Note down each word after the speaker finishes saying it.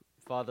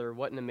Father,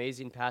 what an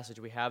amazing passage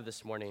we have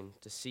this morning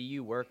to see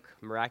you work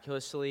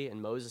miraculously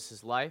in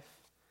Moses' life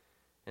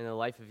and the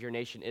life of your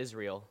nation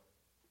Israel.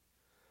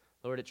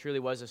 Lord, it truly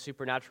was a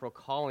supernatural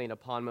calling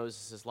upon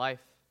Moses'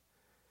 life.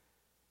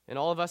 And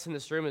all of us in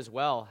this room as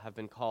well have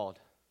been called.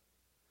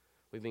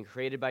 We've been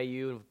created by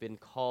you and we've been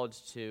called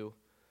to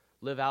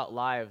live out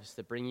lives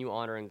that bring you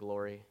honor and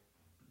glory.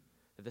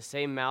 That the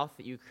same mouth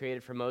that you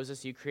created for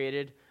Moses, you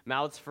created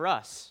mouths for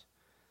us.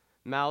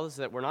 Mouths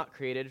that were not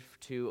created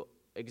to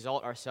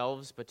exalt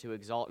ourselves, but to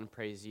exalt and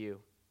praise you.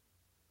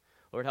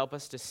 Lord, help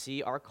us to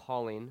see our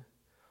calling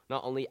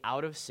not only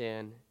out of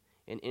sin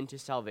and into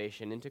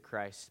salvation, into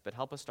Christ, but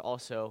help us to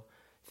also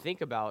think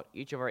about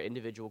each of our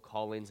individual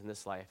callings in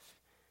this life,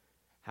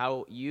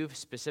 how you've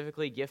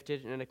specifically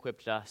gifted and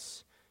equipped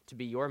us to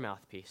be your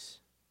mouthpiece.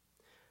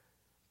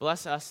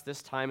 Bless us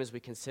this time as we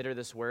consider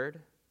this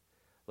word.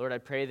 Lord, I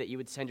pray that you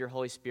would send your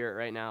Holy Spirit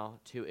right now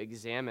to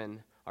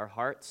examine our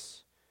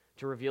hearts,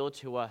 to reveal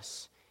to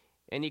us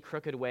any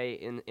crooked way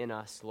in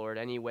us, Lord,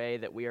 any way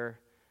that we are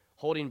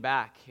holding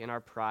back in our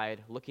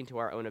pride, looking to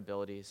our own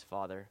abilities,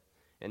 Father,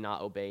 and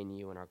not obeying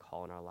you in our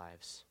call in our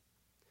lives.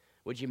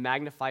 Would you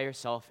magnify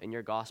yourself in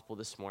your gospel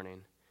this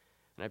morning?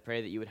 And I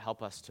pray that you would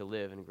help us to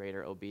live in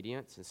greater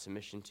obedience and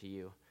submission to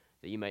you,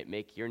 that you might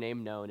make your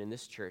name known in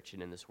this church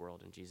and in this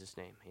world. In Jesus'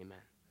 name,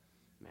 amen.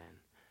 Amen.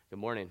 Good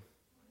morning.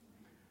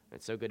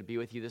 It's so good to be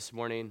with you this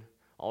morning.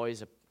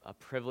 Always a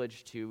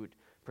privilege to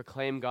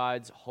proclaim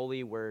God's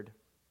holy word.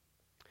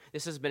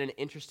 This has been an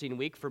interesting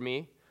week for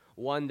me,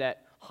 one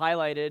that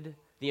highlighted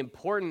the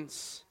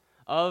importance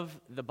of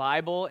the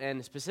Bible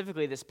and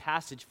specifically this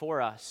passage for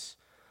us.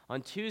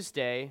 On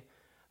Tuesday,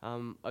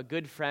 a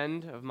good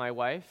friend of my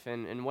wife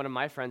and one of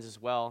my friends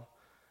as well,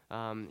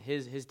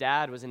 his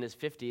dad was in his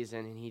 50s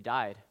and he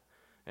died.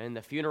 And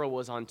the funeral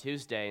was on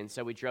Tuesday, and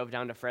so we drove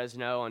down to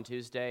Fresno on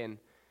Tuesday and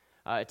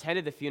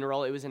attended the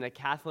funeral. It was in a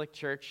Catholic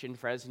church in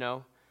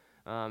Fresno,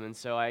 and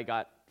so I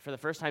got, for the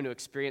first time, to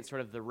experience sort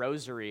of the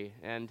rosary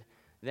and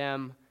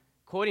them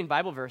quoting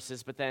Bible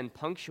verses, but then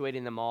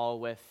punctuating them all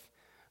with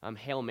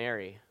Hail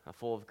Mary,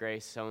 full of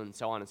grace, so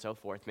on and so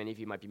forth. Many of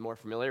you might be more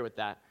familiar with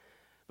that.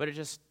 But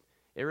it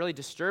really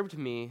disturbed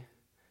me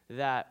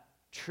that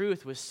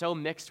truth was so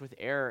mixed with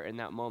error in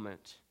that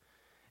moment.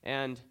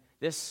 And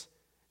this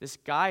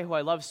guy who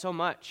I love so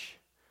much,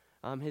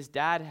 his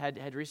dad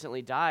had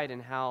recently died,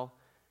 and how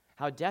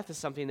death is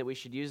something that we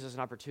should use as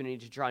an opportunity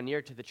to draw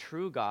near to the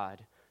true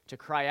God, to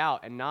cry out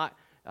and not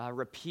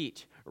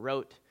repeat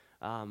rote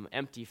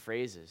empty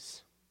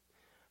phrases.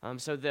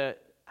 So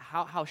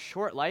how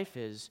short life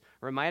is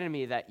reminded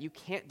me that you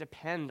can't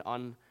depend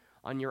on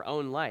your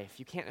own life.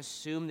 You can't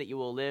assume that you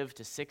will live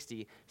to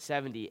 60,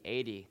 70,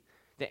 80,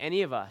 that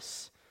any of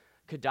us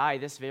could die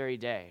this very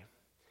day.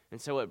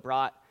 And so it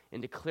brought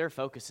into clear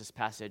focus this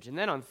passage. And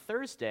then on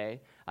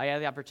Thursday, I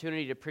had the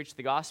opportunity to preach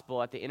the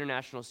gospel at the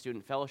International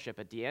Student Fellowship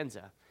at De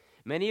Anza.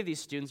 Many of these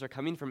students are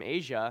coming from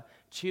Asia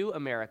to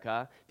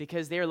America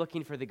because they are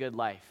looking for the good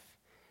life.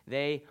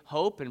 They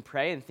hope and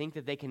pray and think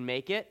that they can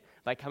make it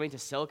by coming to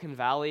Silicon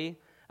Valley,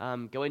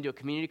 going to a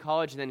community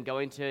college, and then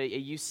going to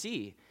a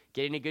UC,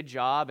 getting a good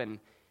job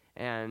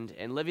and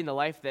living the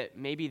life that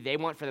maybe they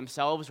want for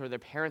themselves or their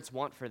parents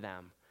want for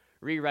them,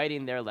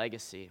 rewriting their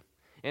legacy.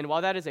 And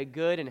while that is a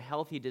good and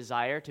healthy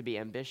desire to be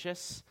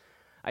ambitious,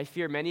 I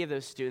fear many of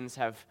those students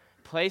have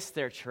placed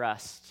their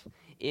trust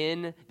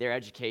in their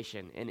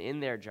education and in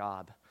their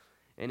job.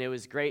 And it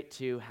was great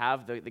to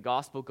have the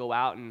gospel go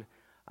out, and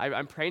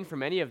I'm praying for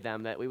many of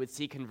them that we would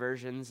see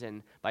conversions,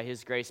 and by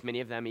his grace, many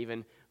of them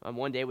even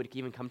one day would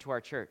even come to our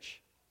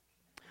church.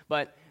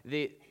 But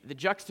the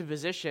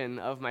juxtaposition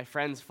of my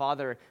friend's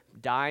father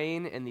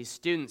dying and these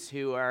students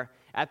who are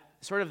at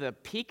sort of the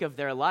peak of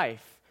their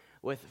life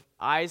with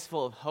eyes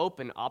full of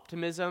hope and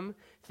optimism,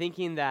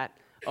 thinking that,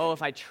 oh,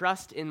 if I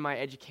trust in my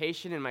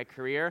education and my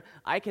career,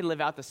 I can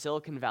live out the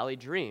Silicon Valley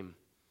dream.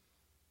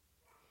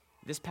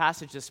 This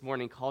passage this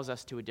morning calls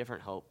us to a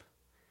different hope.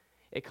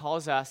 It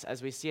calls us,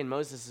 as we see in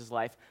Moses'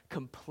 life,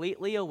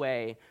 completely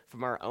away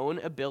from our own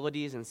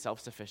abilities and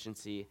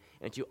self-sufficiency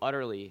and to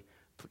utterly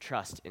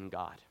trust in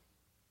God.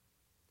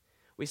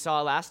 We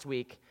saw last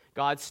week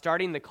God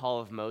starting the call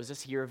of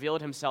Moses. He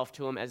revealed himself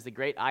to him as the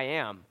great I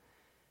am.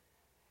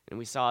 And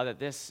we saw that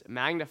this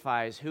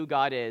magnifies who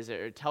God is.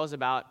 It tells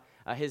about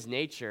his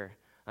nature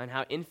and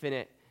how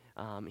infinite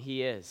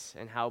he is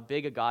and how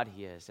big a God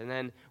he is. And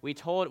then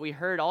we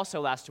heard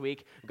also last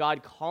week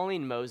God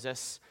calling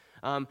Moses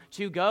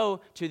to go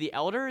to the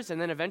elders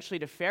and then eventually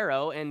to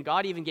Pharaoh, and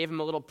God even gave him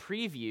a little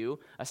preview,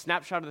 a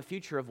snapshot of the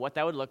future of what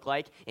that would look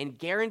like, and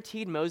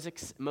guaranteed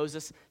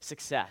Moses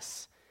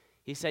success.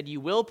 He said,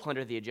 "You will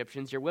plunder the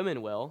Egyptians, your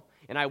women will,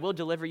 and I will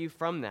deliver you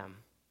from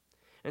them."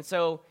 And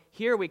so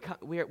here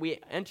we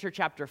enter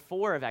chapter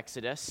 4 of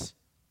Exodus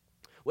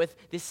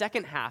with the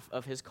second half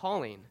of his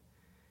calling.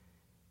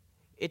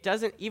 It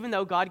doesn't, even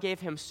though God gave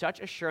him such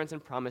assurance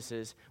and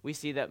promises, we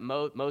see that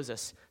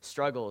Moses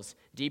struggles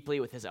deeply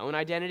with his own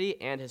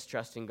identity and his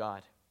trust in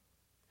God.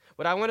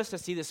 What I want us to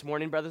see this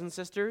morning, brothers and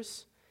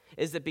sisters,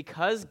 is that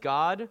because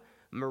God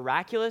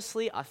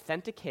miraculously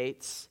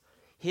authenticates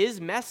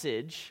his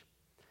message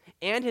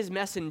and his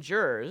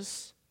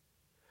messengers,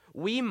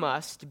 we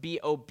must be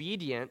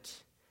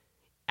obedient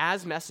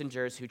as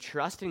messengers who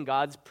trust in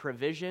God's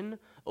provision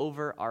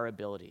over our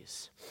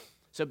abilities.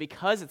 So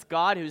because it's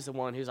God who's the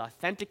one who's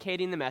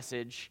authenticating the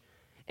message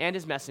and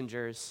his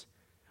messengers,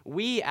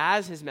 we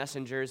as his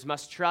messengers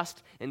must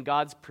trust in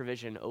God's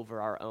provision over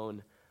our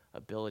own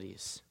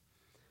abilities.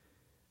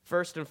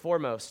 First and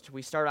foremost,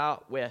 we start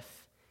out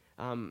with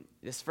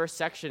this first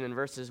section in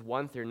verses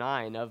 1 through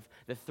 9 of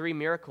the 3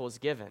 miracles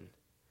given.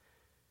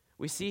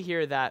 We see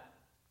here that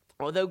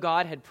although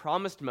God had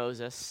promised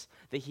Moses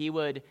that he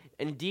would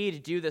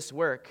indeed do this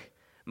work,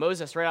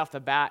 Moses, right off the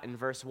bat in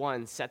verse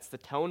 1, sets the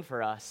tone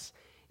for us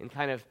in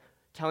kind of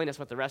telling us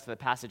what the rest of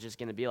the passage is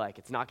going to be like.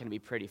 It's not going to be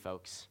pretty,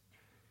 folks.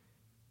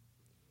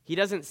 He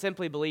doesn't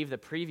simply believe the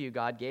preview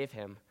God gave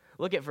him.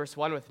 Look at verse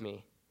 1 with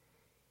me.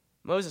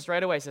 Moses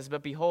right away says,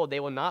 "But behold, they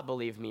will not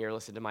believe me or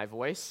listen to my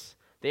voice.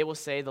 They will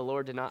say, 'The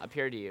Lord did not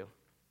appear to you.'"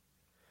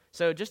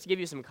 So just to give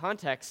you some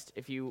context,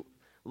 if you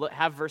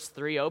have verse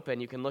 3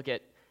 open, you can look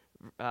at,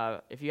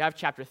 if you have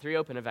chapter 3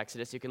 open of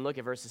Exodus, you can look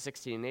at verses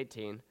 16 and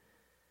 18.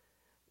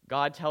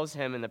 God tells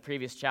him in the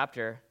previous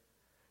chapter,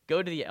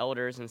 "Go to the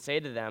elders and say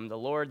to them, 'The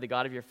Lord, the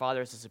God of your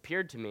fathers, has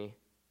appeared to me.'"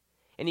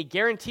 And he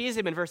guarantees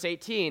him in verse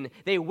 18,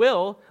 they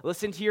will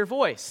listen to your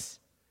voice.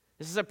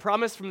 This is a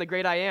promise from the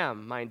great I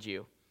am, mind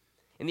you.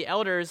 "And the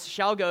elders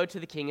shall go to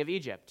the king of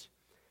Egypt."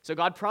 So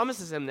God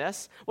promises him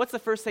this. What's the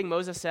first thing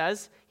Moses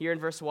says here in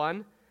verse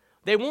 1?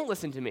 They won't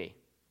listen to me.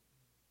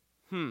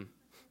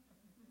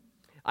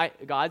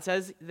 God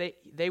says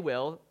they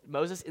will.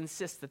 Moses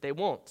insists that they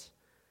won't.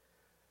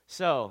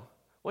 So,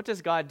 what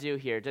does God do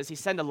here? Does he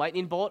send a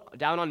lightning bolt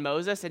down on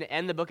Moses and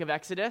end the book of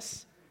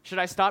Exodus? Should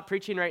I stop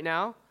preaching right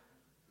now?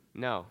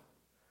 No.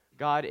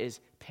 God is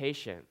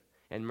patient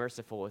and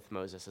merciful with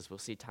Moses, as we'll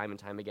see time and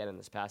time again in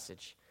this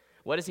passage.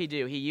 What does he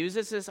do? He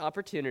uses this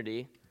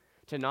opportunity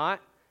to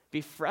not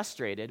be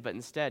frustrated, but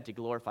instead to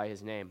glorify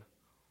his name.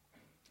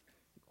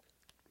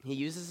 He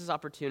uses this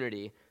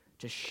opportunity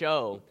to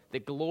show the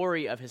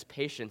glory of his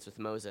patience with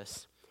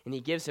Moses. And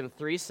he gives him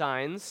 3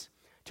 signs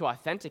to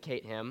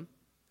authenticate him.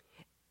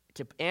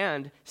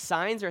 And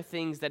signs are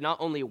things that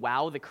not only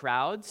wow the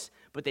crowds,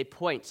 but they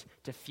point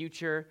to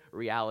future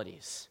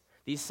realities.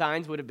 These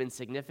signs would have been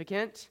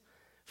significant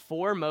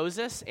for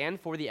Moses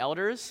and for the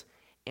elders,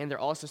 and they're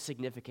also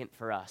significant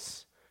for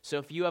us. So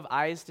if you have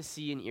eyes to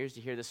see and ears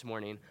to hear this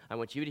morning, I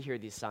want you to hear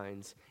these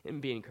signs and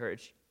be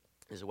encouraged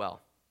as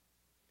well.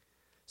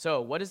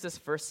 So what is this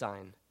first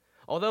sign?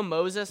 Although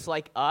Moses,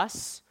 like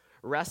us,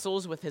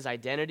 wrestles with his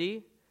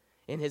identity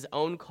and his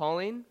own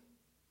calling,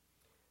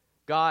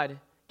 God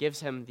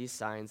gives him these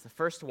signs. The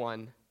first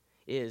one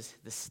is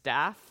the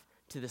staff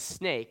to the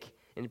snake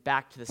and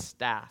back to the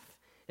staff.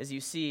 As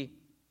you see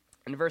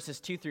in verses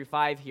 2 through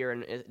 5 here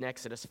in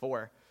Exodus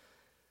 4,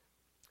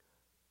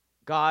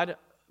 God,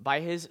 by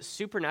his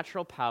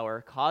supernatural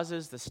power,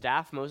 causes the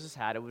staff Moses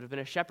had, it would have been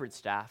a shepherd's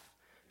staff,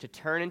 to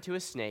turn into a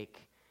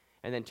snake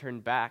and then turn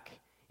back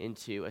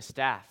into a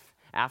staff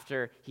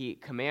after he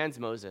commands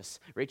Moses,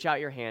 reach out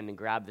your hand and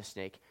grab the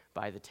snake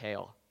by the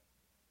tail.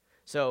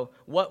 So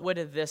what would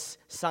have this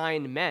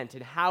sign meant,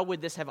 and how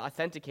would this have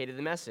authenticated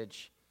the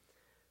message?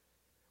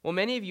 Well,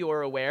 many of you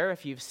are aware,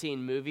 if you've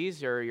seen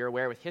movies or you're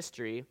aware with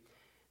history,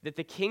 that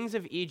the kings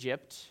of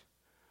Egypt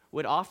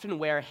would often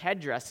wear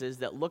headdresses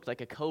that looked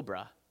like a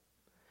cobra.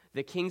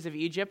 The kings of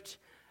Egypt,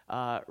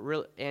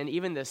 and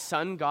even the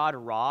sun god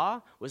Ra,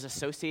 was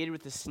associated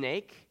with the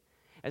snake.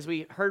 As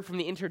we heard from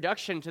the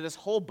introduction to this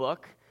whole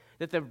book,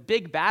 that the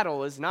big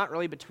battle is not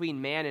really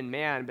between man and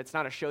man, but it's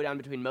not a showdown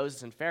between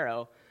Moses and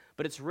Pharaoh,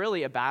 but it's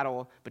really a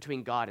battle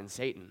between God and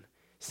Satan.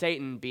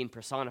 Satan being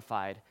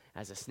personified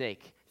as a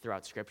snake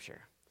throughout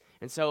Scripture.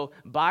 And so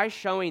by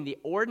showing the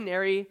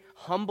ordinary,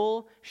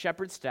 humble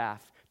shepherd's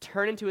staff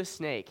turn into a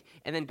snake,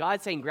 and then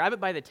God saying, grab it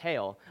by the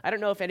tail. I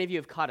don't know if any of you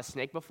have caught a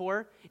snake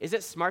before. Is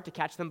it smart to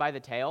catch them by the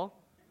tail?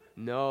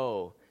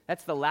 No.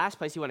 That's the last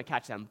place you want to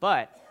catch them.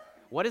 But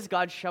what is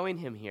God showing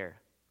him here?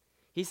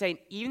 He's saying,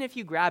 even if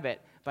you grab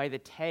it by the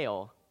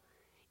tail,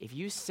 if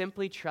you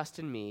simply trust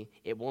in me,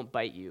 it won't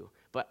bite you.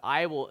 But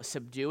I will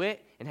subdue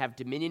it and have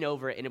dominion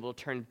over it, and it will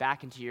turn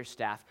back into your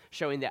staff,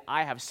 showing that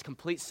I have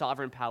complete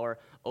sovereign power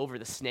over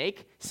the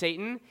snake,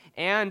 Satan,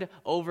 and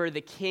over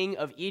the king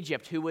of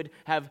Egypt, who would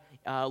have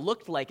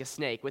looked like a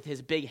snake with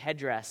his big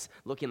headdress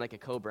looking like a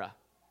cobra.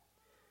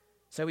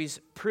 So he's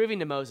proving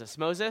to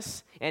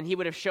Moses, and he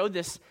would have showed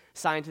this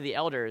sign to the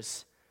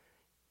elders.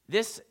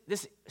 This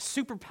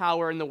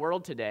superpower in the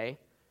world today,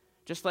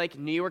 just like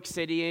New York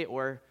City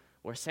or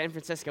San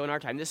Francisco in our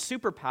time, this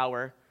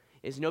superpower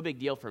is no big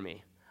deal for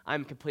me.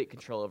 I'm in complete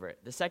control over it.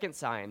 The second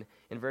sign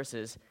in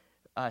verses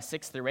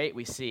 6 through 8,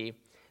 we see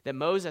that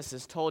Moses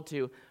is told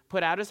to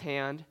put out his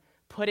hand,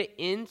 put it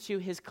into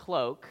his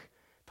cloak,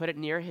 put it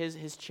near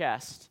his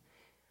chest,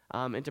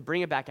 and to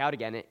bring it back out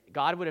again.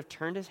 God would have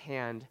turned his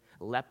hand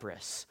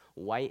leprous,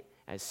 white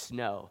as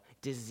snow,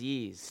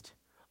 diseased,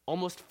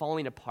 almost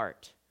falling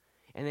apart.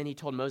 And then he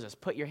told Moses,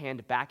 put your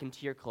hand back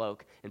into your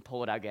cloak and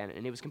pull it out again.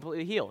 And it was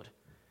completely healed.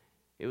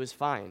 It was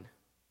fine.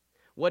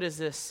 What does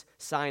this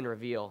sign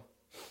reveal?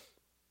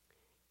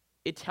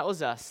 It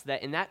tells us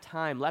that in that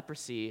time,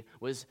 leprosy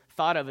was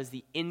thought of as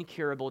the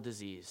incurable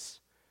disease.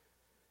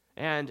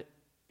 And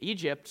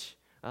Egypt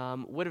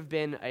would have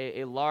been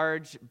a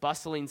large,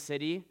 bustling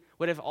city,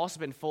 would have also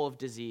been full of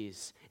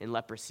disease and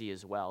leprosy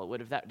as well.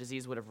 That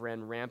disease would have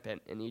ran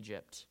rampant in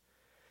Egypt.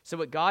 So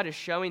what God is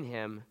showing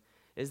him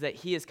is that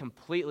he is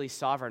completely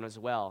sovereign as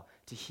well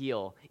to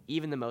heal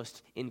even the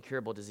most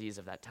incurable disease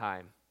of that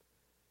time.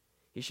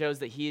 He shows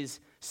that he is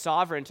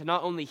sovereign to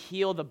not only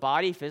heal the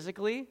body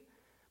physically,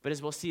 but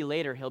as we'll see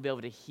later, he'll be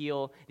able to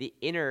heal the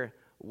inner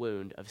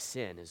wound of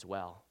sin as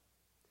well.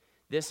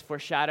 This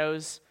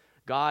foreshadows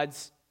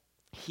God's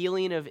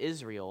healing of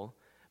Israel,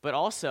 but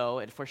also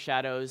it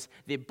foreshadows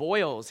the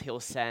boils he'll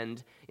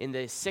send in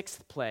the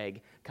 6th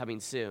plague coming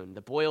soon,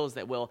 the boils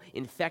that will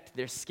infect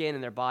their skin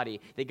and their body,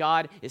 that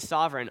God is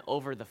sovereign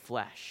over the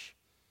flesh.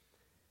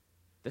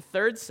 The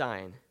 3rd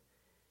sign,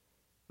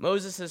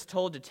 Moses is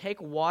told to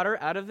take water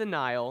out of the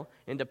Nile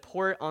and to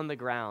pour it on the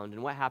ground.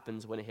 And what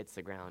happens when it hits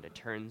the ground? It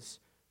turns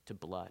to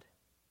blood.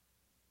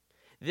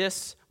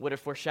 This would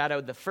have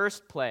foreshadowed the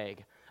 1st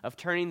plague of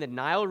turning the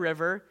Nile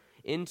River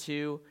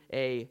into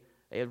a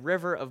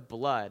river of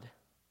blood.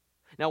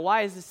 Now,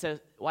 why is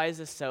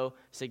this so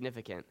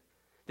significant?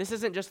 This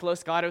isn't just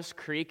Los Gatos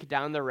Creek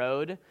down the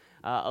road,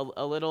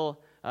 a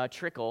little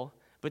trickle,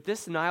 but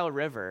this Nile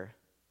River,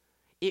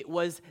 it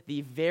was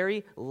the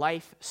very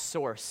life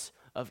source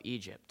of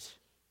Egypt.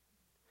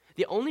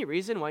 The only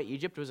reason why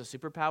Egypt was a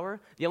superpower,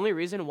 the only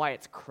reason why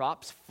its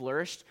crops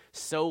flourished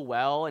so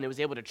well and it was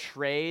able to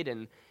trade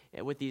and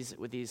with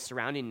these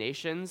surrounding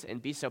nations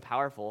and be so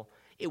powerful,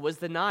 it was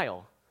the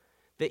Nile.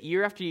 That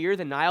year after year,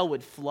 the Nile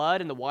would flood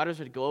and the waters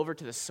would go over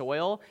to the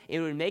soil, and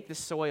it would make the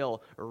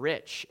soil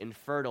rich and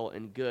fertile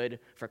and good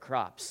for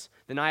crops.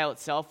 The Nile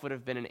itself would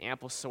have been an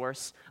ample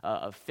source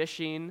of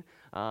fishing,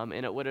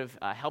 and it would have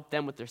helped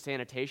them with their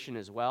sanitation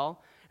as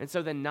well. And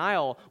so the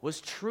Nile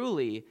was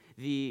truly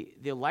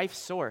the life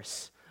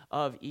source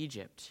of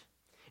Egypt.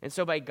 And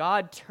so by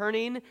God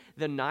turning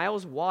the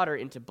Nile's water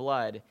into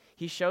blood,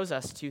 he shows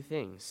us 2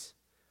 things.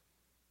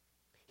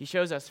 He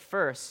shows us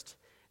first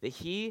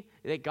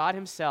that God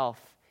himself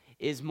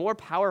is more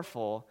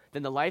powerful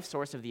than the life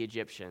source of the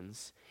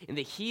Egyptians, and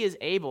that he is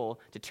able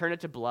to turn it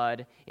to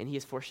blood, and he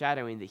is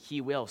foreshadowing that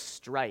he will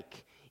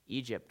strike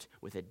Egypt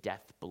with a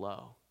death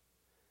blow.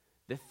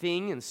 The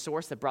thing and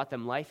source that brought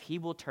them life, he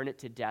will turn it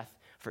to death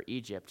for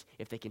Egypt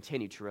if they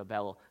continue to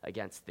rebel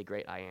against the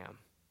great I Am.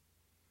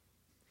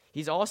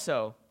 He's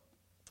also,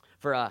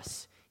 for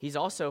us, he's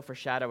also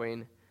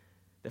foreshadowing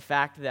the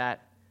fact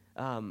that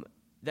not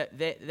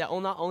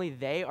only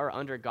they are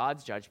under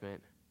God's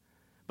judgment,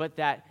 but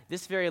that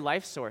this very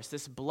life source,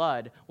 this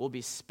blood, will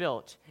be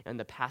spilt in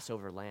the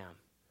Passover lamb.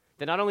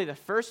 That not only the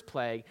 1st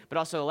plague, but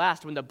also the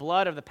last, when the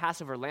blood of the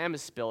Passover lamb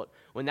is spilt,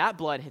 when that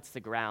blood hits the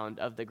ground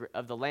of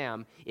the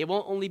lamb, it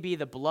won't only be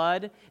the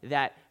blood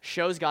that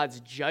shows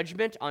God's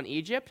judgment on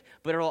Egypt,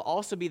 but it will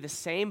also be the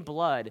same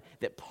blood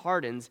that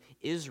pardons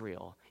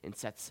Israel and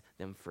sets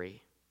them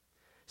free.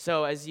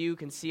 So as you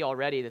can see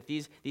already, that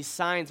these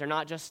signs are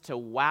not just to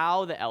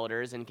wow the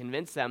elders and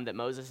convince them that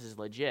Moses is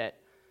legit,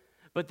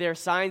 but they're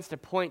signs to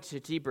point to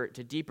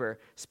deeper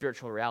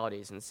spiritual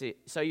realities. And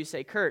so you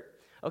say, Kurt,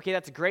 okay,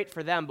 that's great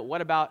for them, but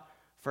what about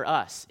for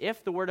us?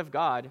 If the Word of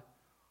God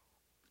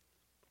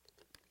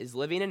is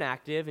living and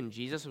active, and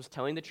Jesus was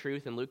telling the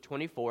truth in Luke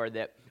 24,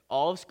 that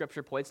all of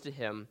Scripture points to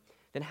him,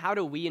 then how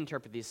do we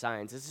interpret these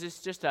signs? Is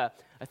this just a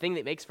thing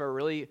that makes for a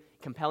really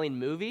compelling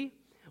movie?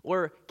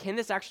 Or can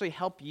this actually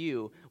help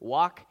you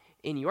walk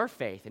in your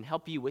faith and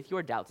help you with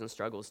your doubts and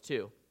struggles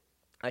too?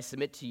 I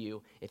submit to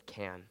you, it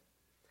can.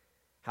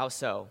 How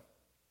so?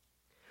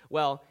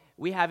 Well,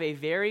 we have a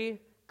very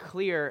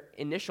clear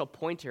initial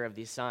pointer of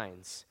these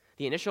signs.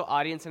 The initial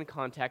audience and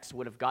context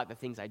would have got the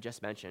things I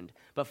just mentioned.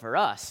 But for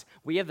us,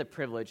 we have the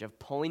privilege of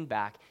pulling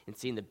back and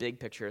seeing the big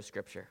picture of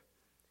Scripture.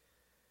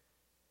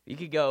 You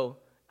could go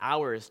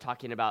hours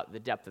talking about the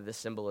depth of this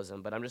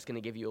symbolism, but I'm just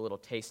going to give you a little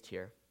taste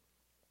here.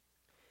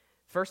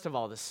 First of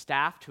all, the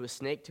staff to a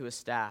snake to a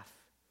staff.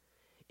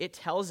 It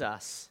tells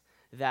us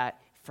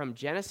that from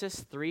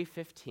Genesis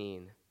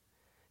 3:15,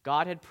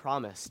 God had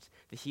promised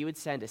that he would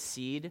send a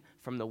seed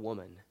from the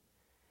woman.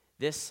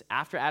 This,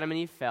 after Adam and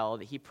Eve fell,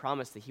 that he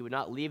promised that he would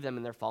not leave them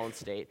in their fallen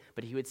state,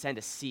 but he would send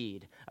a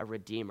seed, a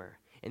redeemer.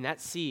 And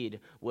that seed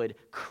would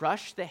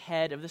crush the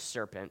head of the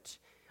serpent,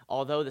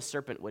 although the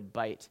serpent would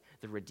bite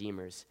the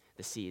redeemer's,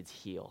 the seed's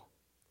heel.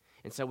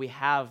 And so we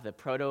have the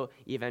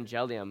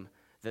proto-evangelium,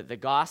 the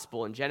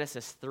gospel in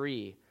Genesis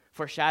 3,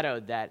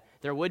 foreshadowed that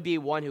there would be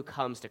one who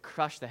comes to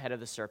crush the head of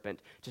the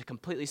serpent, to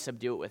completely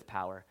subdue it with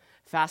power.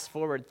 Fast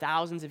forward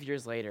thousands of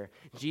years later,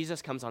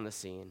 Jesus comes on the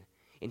scene,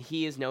 and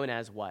he is known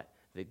as what?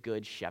 The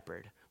Good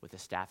Shepherd with a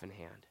staff in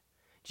hand.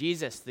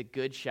 Jesus, the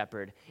Good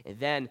Shepherd, and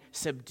then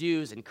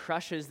subdues and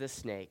crushes the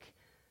snake.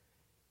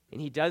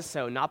 And he does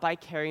so not by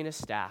carrying a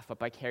staff, but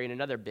by carrying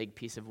another big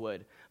piece of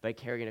wood, by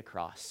carrying a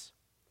cross.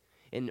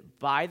 And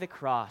by the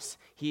cross,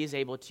 he is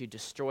able to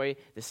destroy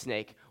the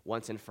snake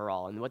once and for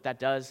all. And what that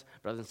does,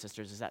 brothers and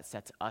sisters, is that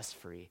sets us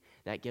free.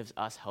 That gives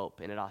us hope,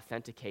 and it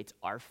authenticates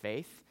our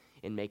faith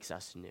and makes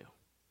us new.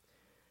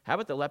 How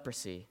about the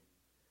leprosy?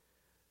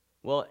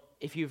 Well,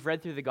 if you've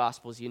read through the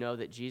Gospels, you know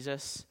that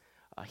Jesus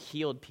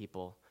healed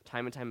people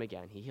time and time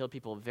again. He healed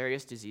people of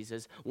various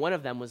diseases. One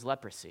of them was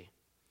leprosy.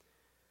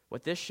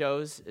 What this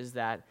shows is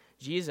that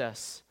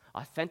Jesus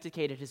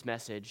authenticated his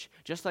message,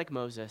 just like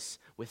Moses,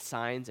 with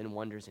signs and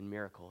wonders and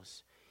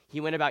miracles.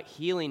 He went about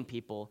healing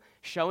people,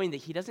 showing that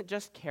he doesn't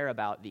just care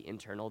about the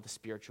internal, the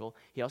spiritual,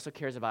 he also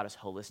cares about us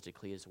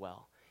holistically as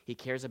well. He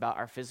cares about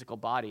our physical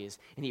bodies,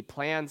 and he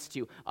plans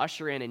to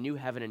usher in a new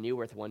heaven and new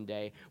earth one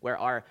day where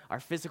our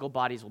physical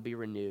bodies will be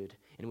renewed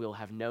and we will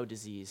have no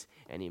disease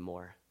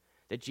anymore.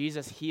 That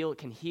Jesus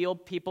can heal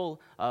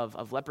people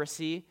of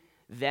leprosy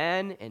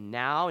then and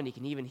now, and he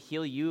can even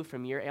heal you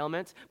from your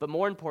ailments. But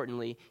more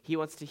importantly, he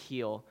wants to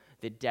heal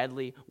the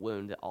deadly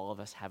wound that all of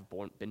us have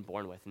been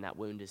born with, and that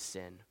wound is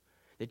sin.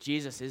 That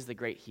Jesus is the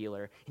great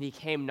healer, and he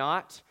came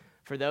not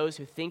for those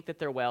who think that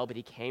they're well, but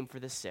he came for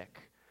the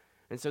sick.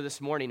 And so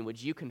this morning,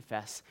 would you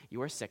confess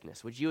your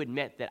sickness? Would you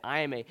admit that I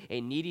am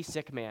a needy,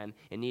 sick man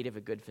in need of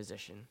a good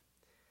physician?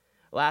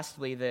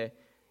 Lastly,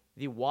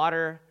 the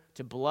water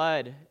to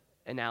blood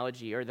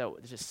analogy, or the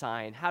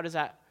sign, how does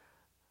that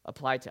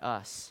apply to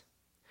us?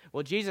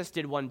 Well, Jesus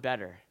did one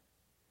better.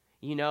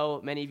 You know,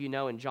 many of you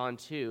know in John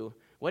 2,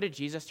 what did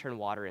Jesus turn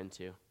water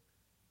into?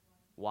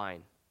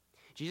 Wine.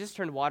 Jesus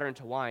turned water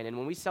into wine, and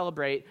when we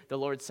celebrate the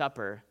Lord's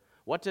Supper,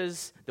 what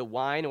does the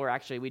wine, or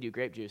actually we do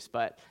grape juice,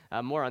 but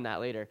more on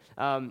that later.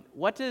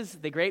 What does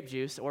the grape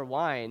juice or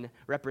wine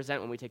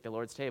represent when we take the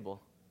Lord's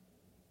table?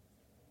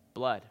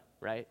 Blood,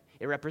 right?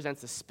 It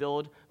represents the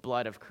spilled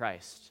blood of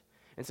Christ.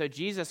 And so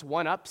Jesus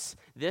one-ups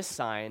this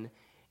sign,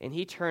 and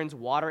he turns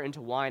water into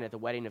wine at the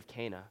wedding of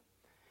Cana.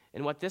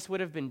 And what this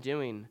would have been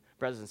doing,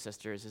 brothers and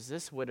sisters, is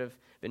this would have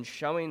been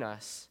showing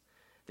us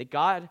that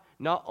God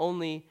not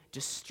only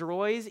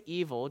destroys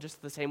evil,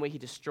 just the same way he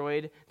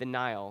destroyed the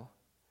Nile,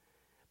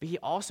 but he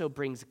also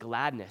brings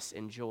gladness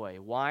and joy.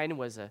 Wine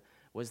was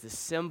the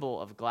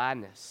symbol of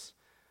gladness,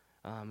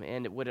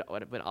 and it would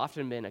have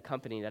often been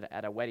accompanied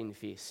at a wedding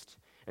feast.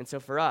 And so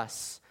for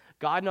us,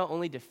 God not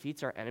only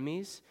defeats our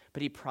enemies,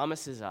 but he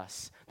promises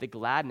us the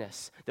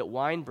gladness that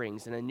wine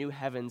brings in the new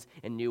heavens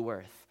and new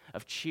earth,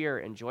 of cheer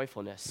and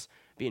joyfulness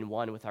being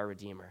one with our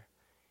Redeemer.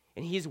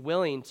 And he's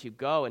willing to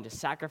go and to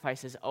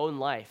sacrifice his own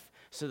life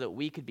so that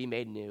we could be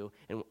made new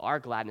and our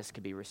gladness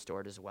could be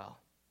restored as well.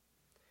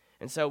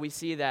 And so we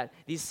see that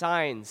these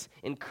signs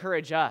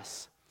encourage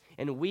us,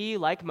 and we,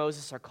 like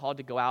Moses, are called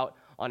to go out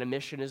on a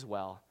mission as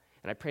well.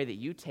 And I pray that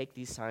you take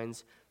these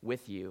signs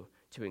with you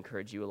to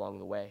encourage you along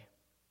the way.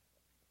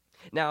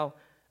 Now,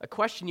 a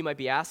question you might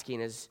be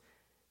asking is,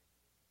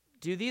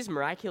 do these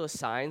miraculous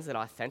signs that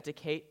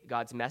authenticate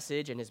God's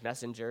message and his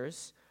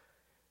messengers,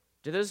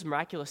 do those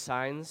miraculous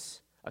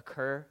signs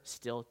occur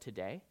still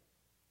today?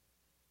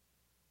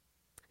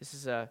 This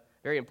is a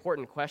very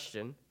important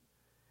question,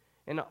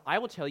 and I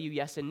will tell you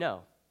yes and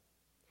no.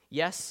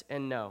 Yes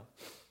and no.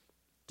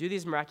 Do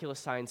these miraculous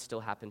signs still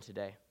happen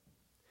today?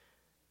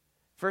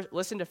 First,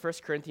 listen to 1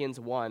 Corinthians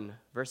 1,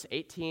 verse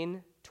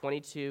 18,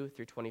 22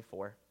 through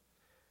 24.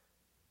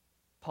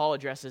 Paul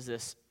addresses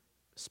this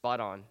spot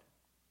on.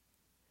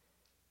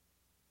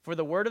 For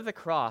the word of the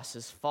cross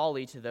is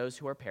folly to those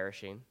who are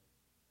perishing,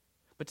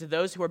 but to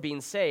those who are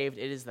being saved,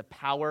 it is the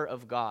power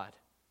of God.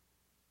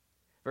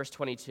 Verse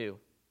 22.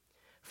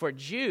 For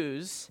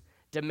Jews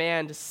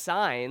demand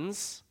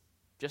signs,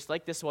 just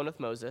like this one with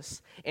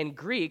Moses, and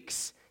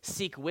Greeks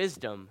seek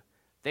wisdom.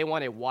 They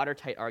want a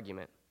watertight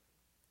argument.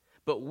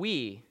 But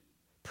we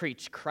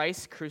preach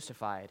Christ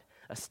crucified,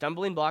 a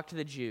stumbling block to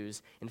the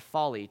Jews and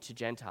folly to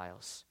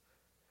Gentiles.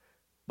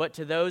 But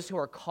to those who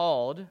are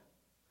called,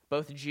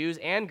 both Jews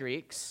and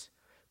Greeks,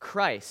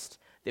 Christ,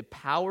 the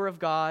power of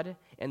God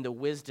and the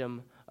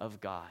wisdom of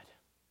God.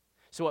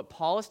 So what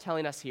Paul is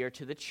telling us here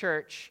to the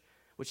church,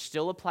 which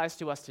still applies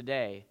to us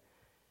today,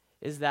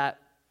 is that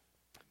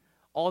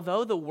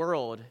although the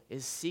world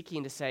is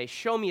seeking to say,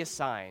 show me a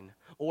sign,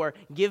 or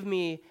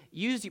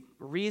use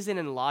reason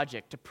and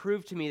logic to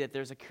prove to me that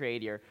there's a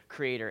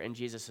creator and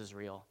Jesus is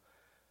real,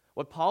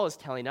 what Paul is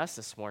telling us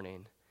this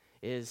morning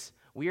is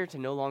we're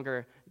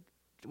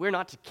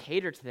not to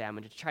cater to them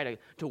and to try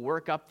to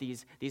work up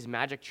these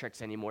magic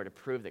tricks anymore to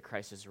prove that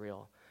Christ is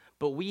real.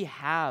 But we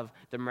have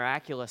the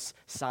miraculous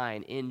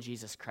sign in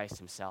Jesus Christ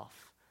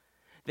himself.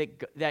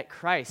 That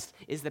Christ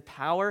is the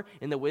power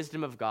and the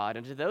wisdom of God.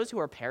 And to those who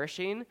are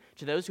perishing,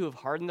 to those who have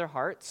hardened their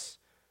hearts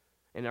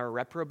and are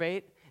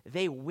reprobate,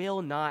 they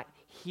will not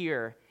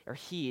hear or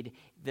heed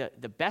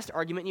the best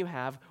argument you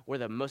have or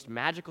the most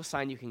magical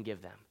sign you can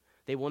give them.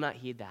 They will not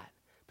heed that.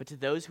 But to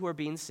those who are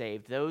being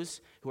saved, those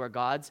who are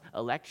God's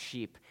elect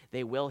sheep,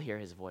 they will hear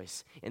his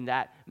voice. And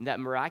that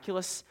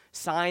miraculous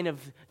sign of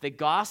the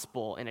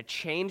gospel and a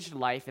changed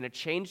life and a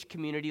changed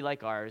community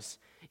like ours,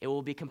 it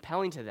will be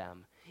compelling to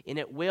them. And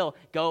it will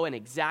go and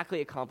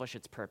exactly accomplish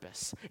its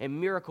purpose. A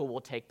miracle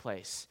will take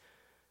place.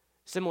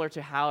 similar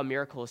to how a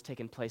miracle has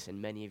taken place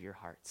in many of your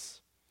hearts.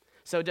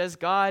 So does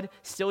God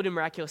still do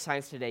miraculous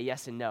signs today?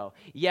 Yes and no.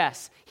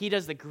 Yes, he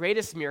does the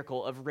greatest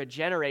miracle of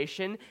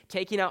regeneration,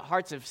 taking out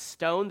hearts of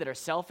stone that are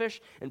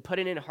selfish and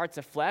putting in hearts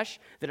of flesh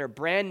that are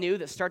brand new,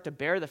 that start to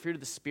bear the fruit of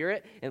the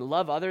Spirit and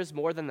love others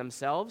more than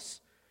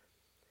themselves.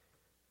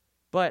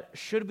 But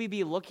should we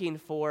be looking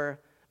for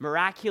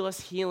miraculous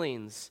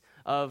healings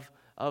of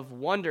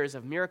wonders,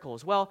 of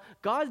miracles? Well,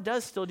 God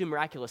does still do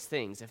miraculous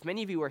things. If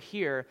many of you were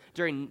here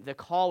during the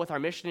call with our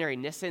missionary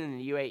Nissen in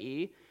the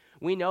UAE,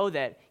 we know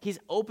that he's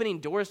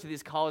opening doors to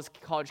these college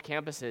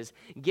campuses,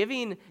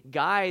 giving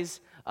guys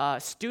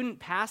student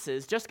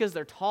passes just because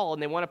they're tall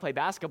and they want to play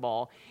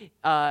basketball,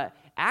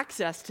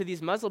 access to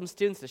these Muslim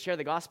students to share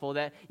the gospel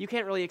that you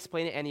can't really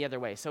explain it any other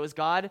way. So is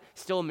God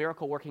still a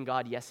miracle-working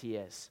God? Yes, he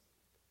is.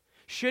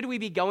 Should we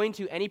be going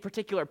to any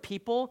particular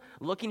people,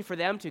 looking for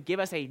them to give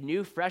us a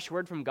new, fresh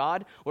word from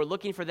God, or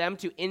looking for them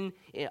to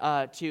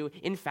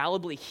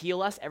infallibly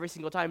heal us every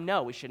single time?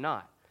 No, we should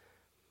not.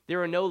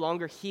 There are no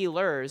longer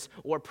healers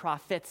or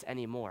prophets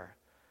anymore.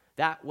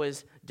 That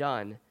was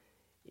done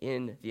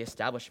in the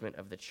establishment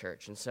of the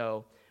church. And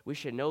so we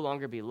should no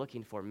longer be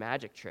looking for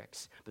magic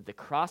tricks, but the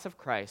cross of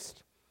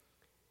Christ,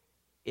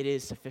 it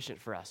is sufficient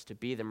for us to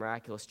be the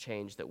miraculous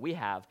change that we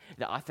have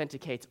that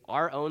authenticates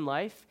our own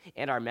life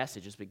and our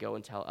message as we go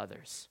and tell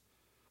others.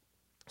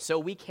 So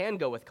we can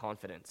go with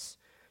confidence,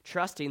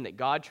 trusting that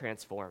God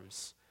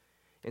transforms.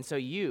 And so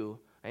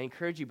I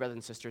encourage you, brothers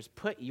and sisters,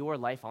 put your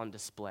life on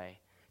display.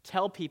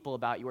 Tell people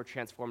about your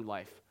transformed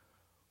life.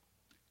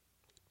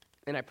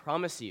 And I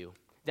promise you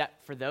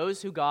that for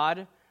those who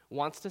God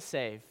wants to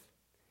save,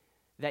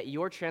 that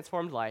your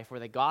transformed life or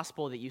the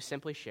gospel that you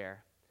simply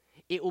share,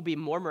 it will be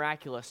more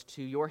miraculous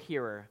to your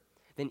hearer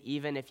than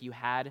even if you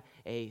had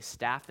a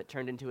staff that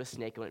turned into a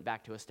snake and went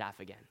back to a staff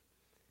again.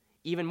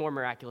 Even more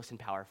miraculous and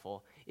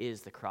powerful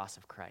is the cross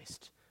of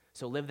Christ.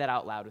 So live that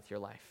out loud with your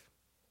life.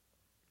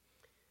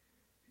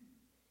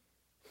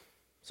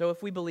 So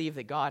if we believe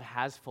that God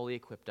has fully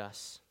equipped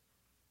us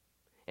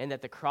and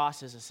that the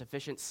cross is a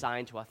sufficient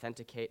sign to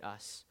authenticate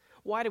us,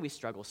 why do we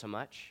struggle so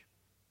much?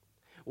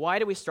 Why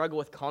do we struggle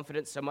with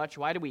confidence so much?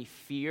 Why do we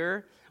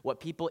fear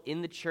what people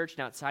in the church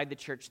and outside the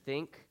church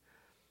think?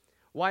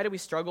 Why do we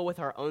struggle with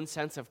our own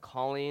sense of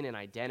calling and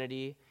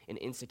identity and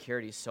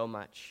insecurity so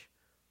much?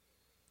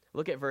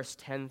 Look at verse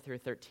 10 through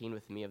 13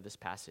 with me of this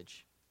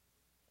passage.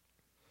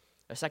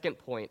 A second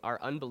point,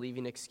 our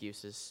unbelieving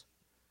excuses.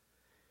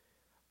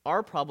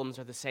 Our problems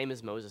are the same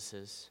as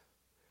Moses's.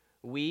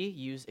 We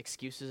use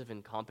excuses of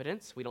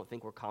incompetence. We don't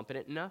think we're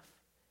competent enough.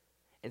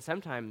 And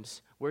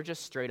sometimes we're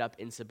just straight up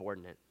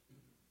insubordinate.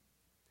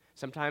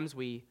 Sometimes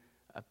we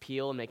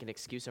appeal and make an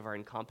excuse of our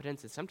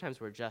incompetence, and sometimes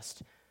we're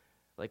just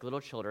like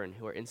little children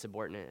who are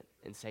insubordinate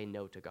and say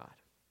no to God.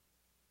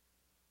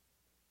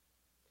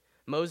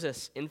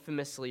 Moses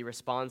infamously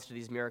responds to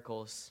these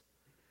miracles.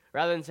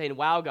 Rather than saying,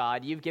 "Wow,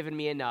 God, you've given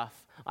me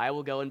enough. I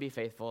will go and be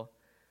faithful."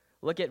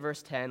 Look at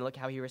verse 10. Look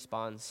how he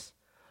responds.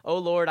 "O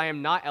Lord, I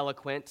am not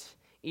eloquent,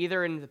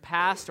 either in the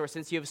past or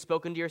since you have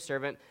spoken to your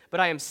servant, but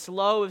I am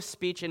slow of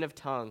speech and of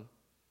tongue."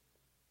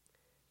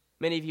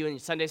 Many of you in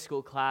Sunday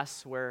school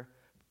class were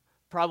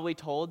probably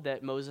told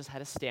that Moses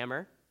had a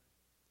stammer,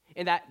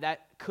 and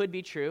that could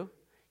be true.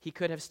 He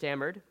could have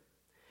stammered.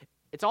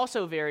 It's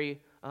also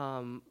very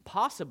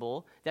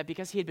possible that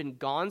because he had been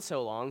gone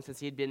so long, since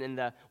he had been in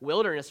the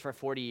wilderness for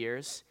 40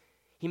 years,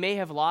 he may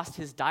have lost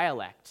his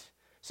dialect.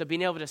 So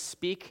being able to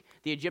speak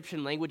the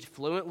Egyptian language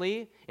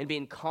fluently and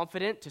being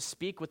confident to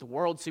speak with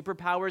world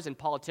superpowers and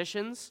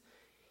politicians,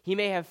 he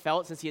may have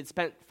felt, since he had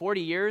spent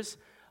 40 years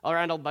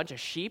around a bunch of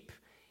sheep,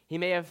 he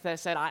may have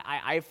said,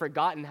 I've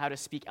forgotten how to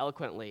speak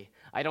eloquently.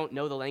 I don't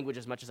know the language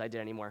as much as I did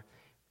anymore.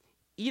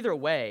 Either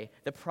way,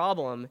 the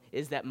problem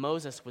is that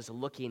Moses was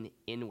looking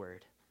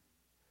inward.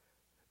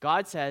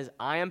 God says,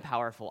 "I am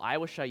powerful. I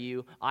will show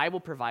you. I will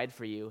provide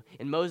for you."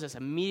 And Moses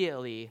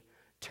immediately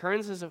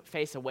turns his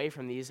face away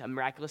from these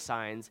miraculous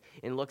signs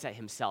and looks at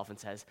himself and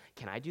says,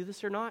 "Can I do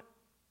this or not?"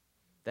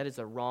 That is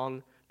the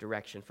wrong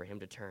direction for him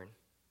to turn.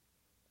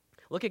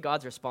 Look at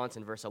God's response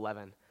in verse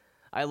 11.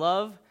 I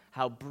love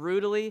how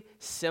brutally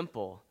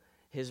simple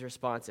his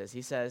response is.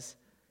 He says,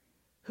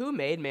 "Who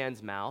made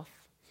man's mouth?"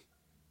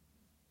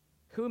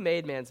 Who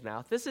made man's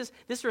mouth?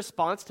 This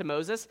response to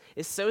Moses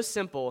is so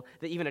simple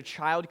that even a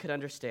child could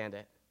understand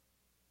it.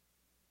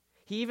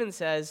 He even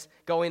says,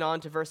 going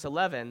on to verse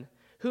 11,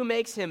 "Who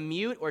makes him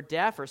mute or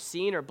deaf or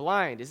seen or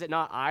blind? Is it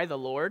not I, the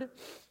Lord?"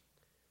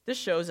 This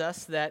shows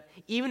us that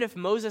even if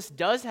Moses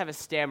does have a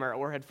stammer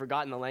or had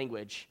forgotten the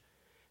language,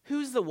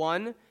 who's the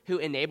one who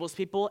enables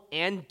people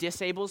and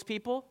disables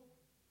people?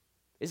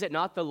 Is it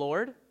not the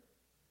Lord?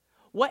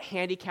 What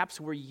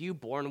handicaps were you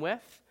born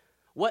with?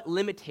 What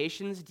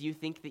limitations do you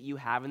think that you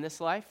have in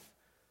this life?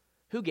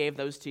 Who gave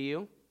those to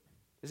you?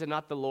 Is it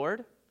not the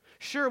Lord?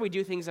 Sure, we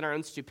do things in our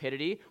own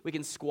stupidity. We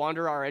can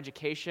squander our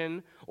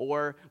education,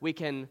 or we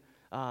can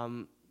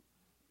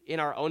in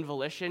our own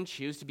volition,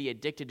 choose to be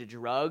addicted to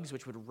drugs,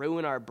 which would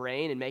ruin our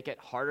brain and make it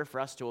harder for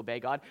us to obey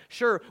God.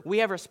 Sure, we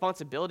have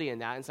responsibility in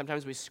that, and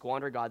sometimes we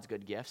squander God's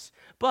good gifts.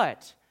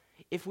 But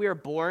if we are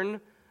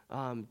born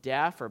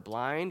deaf or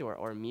blind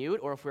or mute,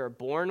 or if we are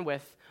born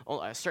with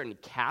a certain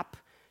cap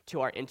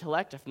to our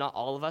intellect, if not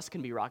all of us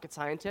can be rocket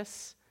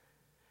scientists,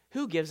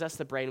 who gives us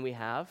the brain we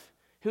have?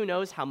 Who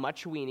knows how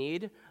much we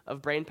need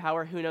of brain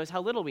power? Who knows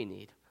how little we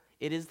need?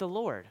 It is the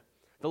Lord.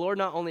 The Lord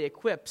not only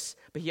equips,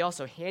 but he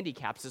also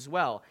handicaps as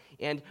well.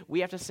 And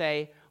we have to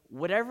say,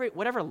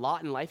 whatever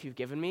lot in life you've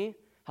given me,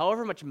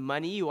 however much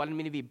money you wanted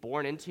me to be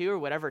born into, or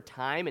whatever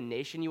time and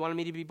nation you wanted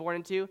me to be born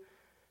into,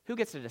 who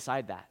gets to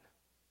decide that?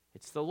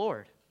 It's the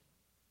Lord.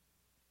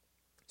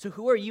 So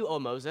who are you, O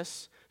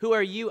Moses? Who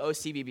are you, O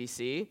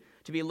CBBC,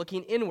 to be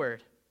looking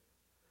inward?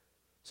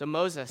 So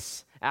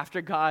Moses,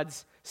 after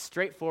God's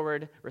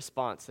straightforward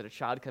response that a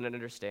child couldn't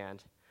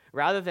understand,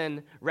 rather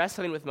than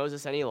wrestling with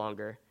Moses any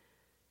longer,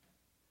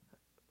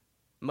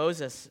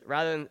 Moses,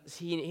 rather than,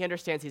 he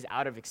understands he's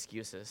out of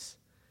excuses.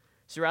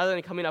 So rather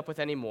than coming up with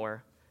any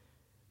more,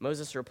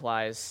 Moses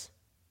replies,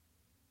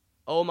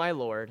 "Oh, my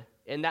Lord."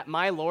 And that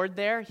 "my Lord"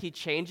 there, he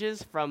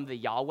changes from the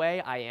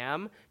Yahweh, I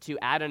am, to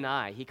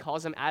Adonai. He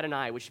calls him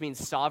Adonai, which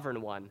means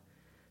sovereign one.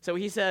 So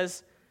he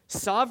says,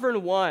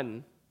 "Sovereign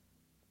one,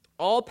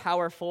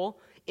 all-powerful,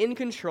 in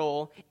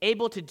control,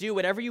 able to do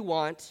whatever you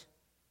want,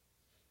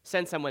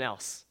 send someone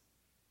else.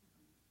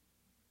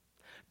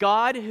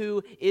 God,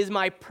 who is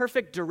my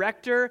perfect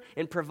director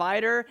and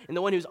provider and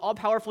the one who's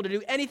all-powerful to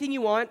do anything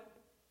you want,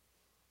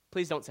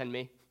 please don't send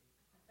me."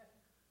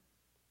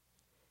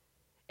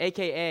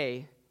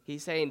 AKA,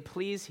 he's saying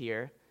please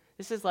here.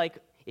 This is like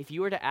if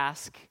you were to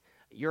ask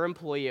your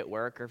employee at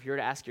work, or if you were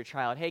to ask your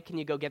child, "Hey, can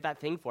you go get that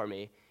thing for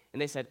me?"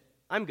 And they said,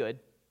 "I'm good."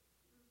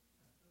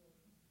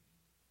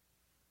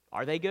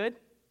 Are they good?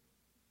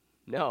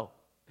 No.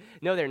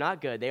 No, they're not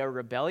good. They are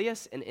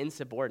rebellious and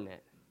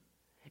insubordinate.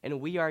 And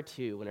we are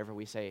too whenever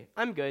we say,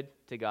 "I'm good,"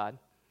 to God.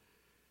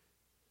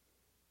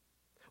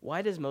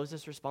 Why does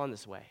Moses respond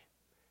this way?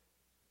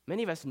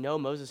 Many of us know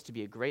Moses to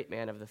be a great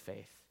man of the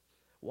faith.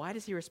 Why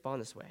does he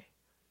respond this way?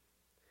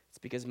 It's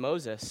because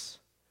Moses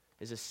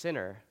is a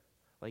sinner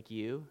like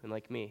you and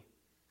like me.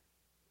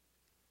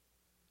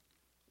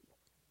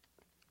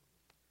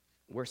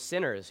 We're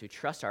sinners who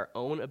trust our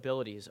own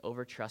abilities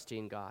over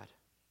trusting God.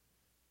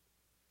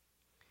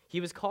 He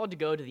was called to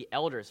go to the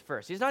elders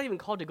first. He's not even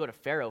called to go to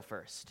Pharaoh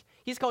first.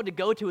 He's called to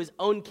go to his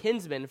own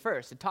kinsmen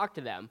first and talk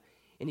to them,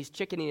 and he's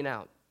chickening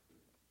out.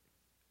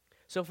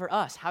 So for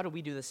us, how do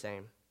we do the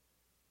same?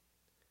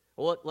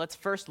 Well, let's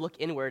first look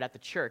inward at the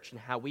church and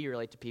how we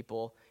relate to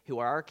people who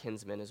are our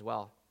kinsmen as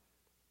well.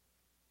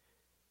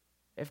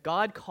 If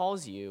God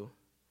calls you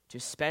to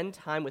spend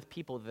time with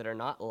people that are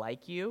not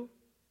like you,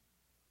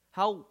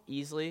 how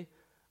easily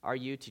are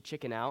you to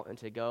chicken out and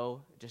to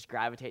go just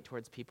gravitate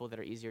towards people that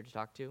are easier to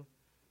talk to?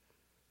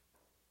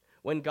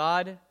 When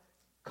God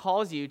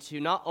calls you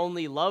to not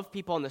only love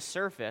people on the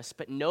surface,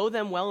 but know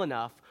them well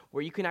enough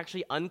where you can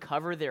actually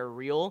uncover their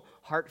real,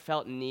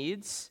 heartfelt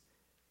needs,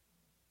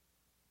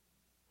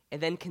 and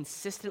then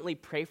consistently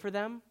pray for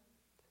them,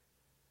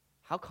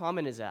 how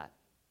common is that?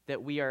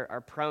 That we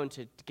are prone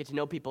to get to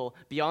know people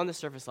beyond the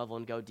surface level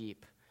and go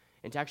deep,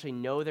 and to actually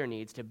know their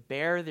needs, to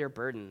bear their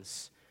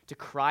burdens, to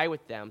cry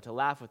with them, to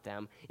laugh with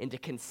them, and to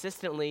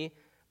consistently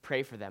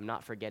pray for them,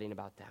 not forgetting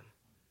about them.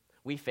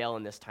 We fail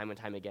in this time and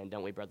time again,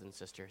 don't we, brothers and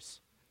sisters?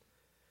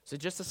 So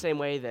just the same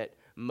way that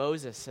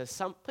Moses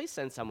says, please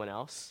send someone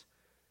else,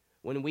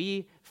 when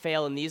we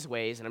fail in these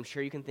ways, and I'm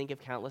sure you can think of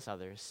countless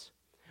others,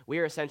 we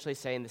are essentially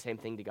saying the same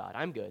thing to God.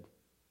 I'm good.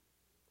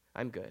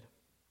 I'm good.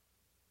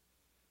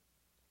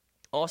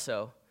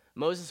 Also,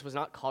 Moses was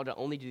not called to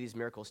only do these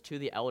miracles to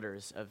the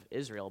elders of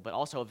Israel, but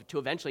also to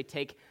eventually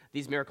take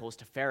these miracles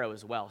to Pharaoh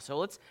as well. So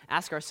let's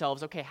ask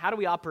ourselves, okay, how do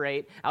we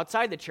operate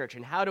outside the church,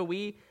 and how do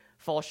we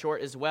fall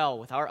short as well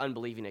with our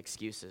unbelieving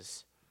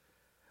excuses?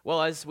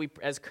 Well,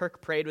 as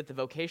Kirk prayed with the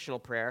vocational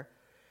prayer,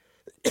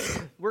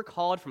 we're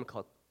called from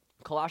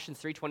Colossians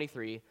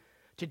 3:23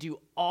 to do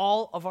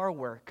all of our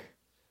work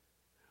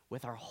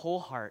with our whole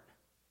heart,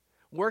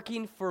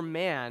 working for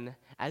man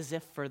as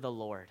if for the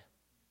Lord.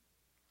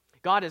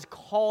 God has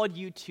called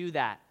you to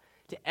that,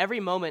 to every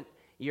moment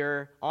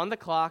you're on the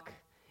clock,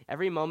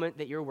 every moment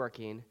that you're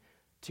working,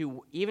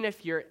 to even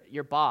if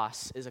your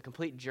boss is a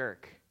complete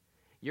jerk,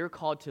 you're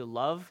called to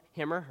love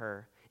him or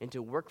her and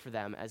to work for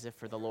them as if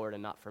for the Lord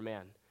and not for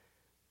man.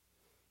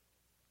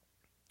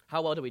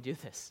 How well do we do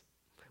this?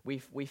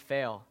 We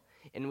fail.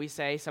 And we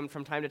say,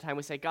 from time to time,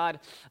 we say, God,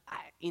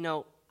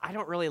 I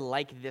don't really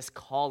like this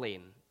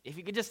calling. If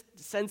you could just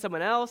send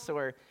someone else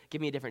or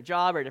give me a different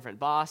job or a different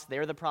boss,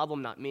 they're the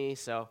problem, not me.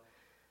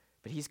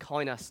 But he's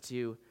calling us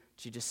to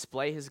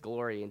display his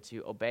glory and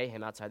to obey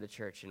him outside the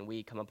church, and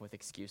we come up with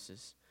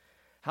excuses.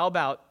 How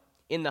about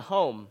in the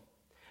home?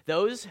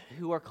 Those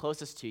who are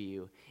closest to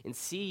you and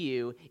see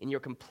you in your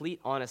complete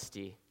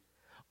honesty,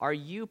 are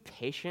you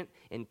patient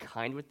and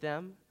kind with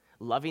them,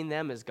 loving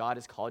them as God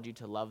has called you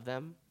to love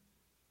them?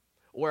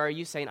 Or are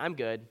you saying, I'm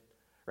good,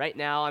 Right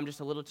now, I'm just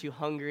a little too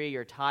hungry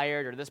or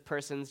tired, or this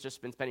person's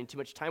just been spending too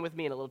much time with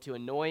me and a little too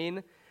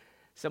annoying.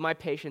 So my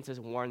patience is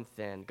worn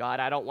thin. God,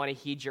 I don't want to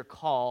heed your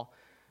call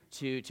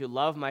to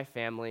love my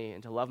family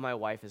and to love my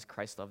wife as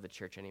Christ loved the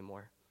church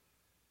anymore.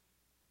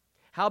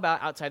 How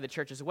about outside the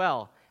church as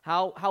well?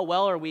 How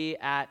well are we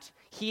at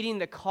heeding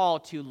the call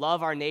to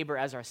love our neighbor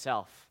as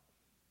ourselves?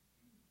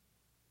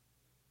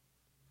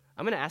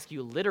 I'm going to ask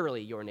you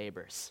literally your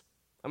neighbors.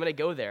 I'm going to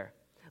go there.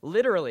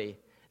 Literally,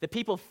 the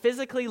people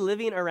physically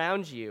living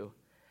around you,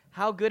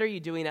 how good are you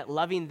doing at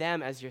loving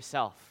them as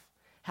yourself?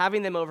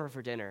 Having them over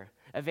for dinner,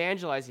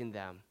 evangelizing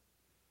them,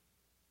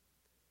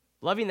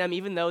 loving them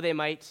even though they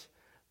might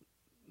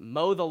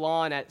mow the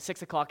lawn at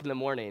 6 o'clock in the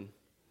morning.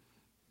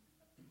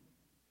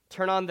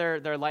 Turn on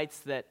their lights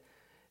that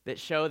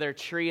show their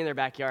tree in their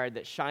backyard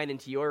that shine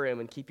into your room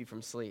and keep you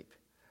from sleep.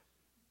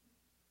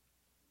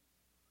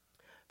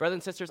 Brothers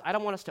and sisters, I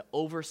don't want us to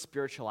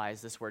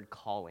over-spiritualize this word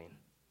calling.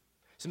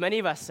 So many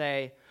of us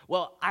say,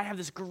 well, I have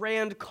this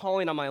grand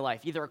calling on my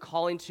life, either a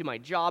calling to my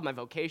job, my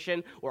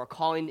vocation, or a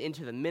calling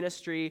into the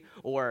ministry,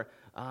 or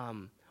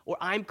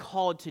I'm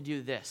called to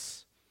do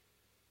this.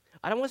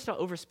 I don't want us to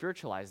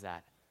over-spiritualize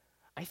that.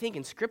 I think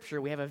in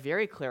Scripture we have a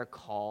very clear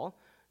call.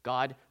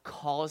 God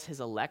calls his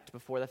elect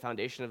before the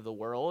foundation of the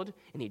world,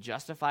 and he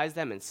justifies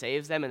them and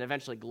saves them and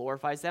eventually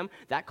glorifies them.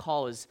 That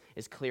call is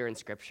clear in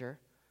Scripture.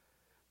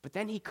 But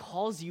then he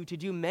calls you to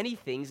do many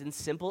things in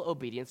simple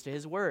obedience to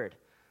his word.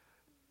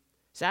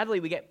 Sadly,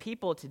 we get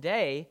people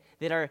today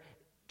that are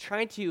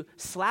trying to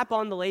slap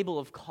on the label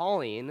of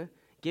calling,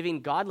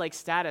 giving godlike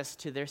status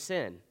to their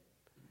sin.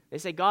 They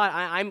say, God,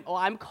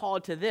 I'm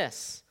called to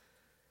this,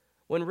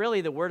 when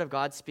really the word of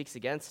God speaks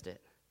against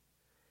it.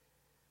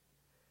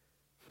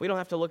 We don't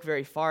have to look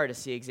very far to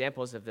see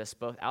examples of this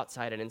both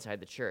outside and inside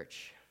the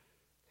church.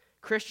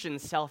 Christian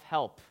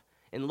self-help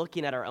and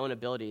looking at our own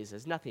abilities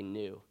is nothing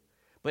new,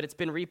 but it's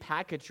been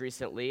repackaged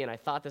recently, and I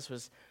thought this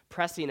was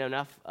pressing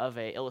enough of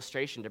an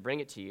illustration to bring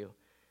it to you.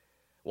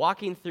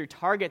 Walking through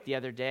Target the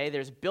other day,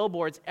 there's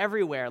billboards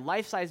everywhere,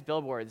 life-size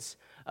billboards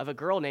of a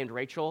girl named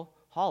Rachel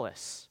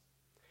Hollis.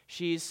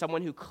 She's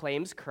someone who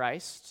claims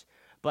Christ,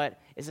 but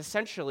is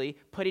essentially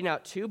putting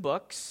out 2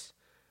 books.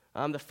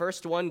 The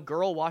first one,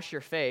 Girl, Wash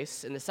Your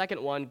Face, and the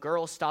second one,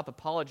 Girl, Stop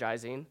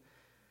Apologizing.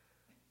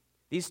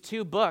 These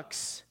 2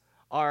 books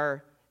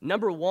are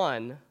number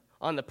 1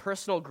 on the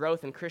personal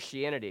growth in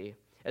Christianity,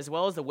 as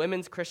well as the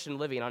women's Christian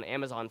living on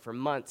Amazon for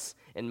months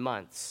and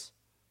months.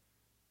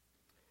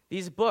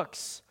 These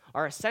books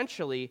are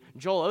essentially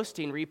Joel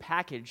Osteen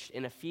repackaged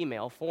in a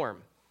female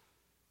form.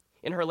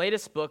 In her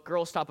latest book,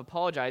 Girl, Stop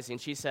Apologizing,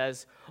 she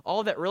says,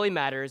 all that really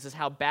matters is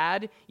how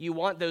bad you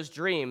want those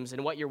dreams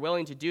and what you're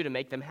willing to do to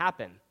make them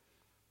happen.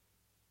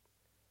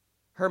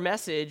 Her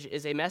message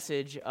is a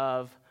message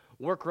of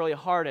work really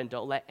hard and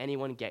don't let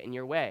anyone get in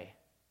your way.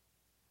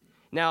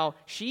 Now,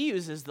 she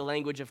uses the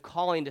language of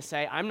calling to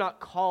say, I'm not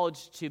called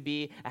to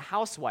be a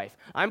housewife.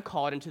 I'm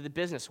called into the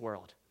business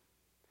world.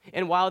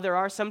 And while there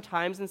are some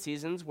times and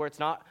seasons where it's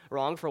not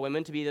wrong for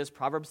women to be those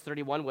Proverbs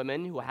 31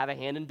 women who have a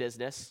hand in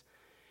business,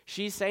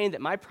 she's saying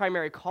that my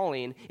primary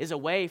calling is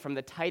away from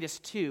the Titus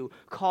 2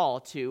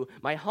 call to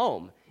my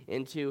home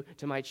and to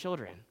my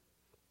children.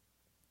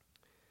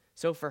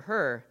 So for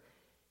her,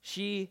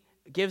 she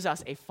gives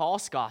us a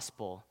false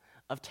gospel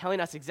of telling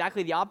us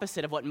exactly the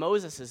opposite of what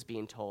Moses is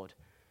being told.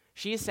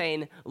 She is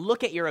saying,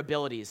 look at your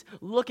abilities,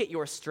 look at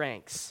your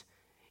strengths,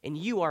 and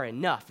you are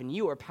enough, and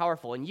you are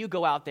powerful, and you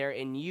go out there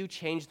and you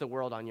change the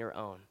world on your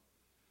own.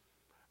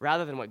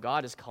 Rather than what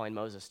God is calling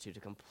Moses to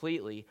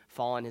completely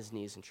fall on his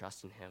knees and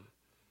trust in him.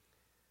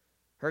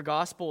 Her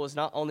gospel is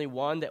not only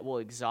one that will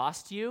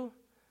exhaust you,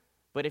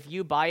 but if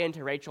you buy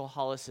into Rachel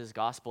Hollis's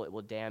gospel, it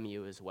will damn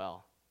you as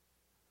well.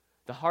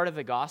 The heart of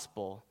the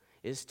gospel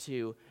is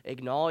to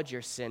acknowledge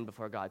your sin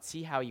before God,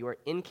 see how you are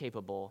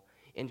incapable,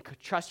 and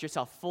trust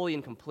yourself fully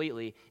and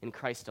completely in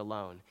Christ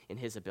alone, in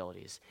his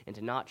abilities, and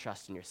to not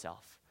trust in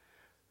yourself.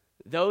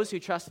 Those who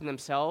trust in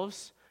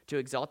themselves to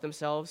exalt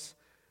themselves,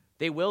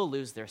 they will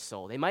lose their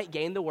soul. They might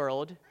gain the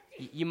world.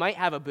 You might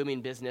have a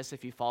booming business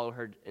if you follow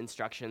her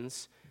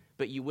instructions,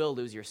 but you will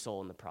lose your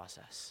soul in the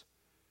process.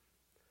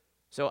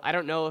 So I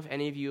don't know if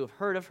any of you have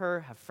heard of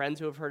her, have friends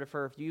who have heard of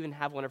her, if you even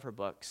have one of her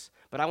books,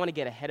 but I want to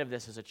get ahead of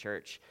this as a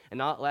church and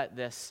not let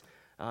this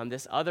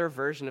other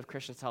version of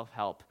Christian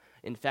self-help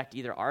infect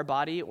either our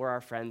body or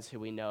our friends who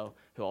we know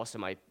who also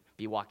might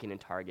be walking in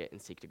Target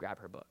and seek to grab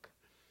her book.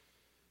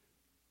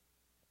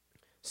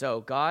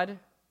 So God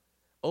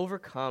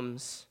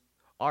overcomes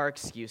our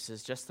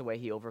excuses just the way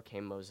he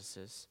overcame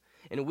Moses's.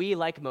 And we,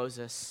 like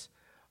Moses,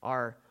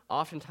 are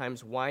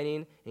oftentimes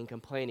whining and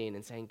complaining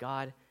and saying,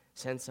 God,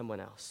 send someone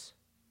else.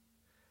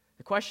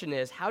 The question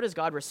is, how does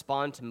God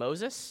respond to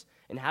Moses,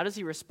 and how does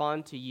he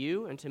respond to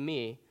you and to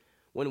me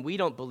when we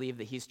don't believe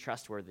that he's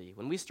trustworthy?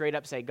 When we straight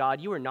up say,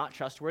 God, you are not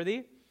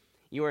trustworthy,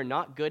 you are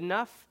not good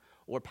enough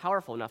or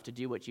powerful enough to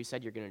do what you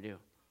said you're going to do.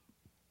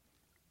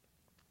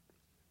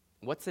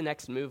 What's the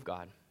next move,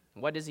 God?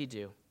 What does he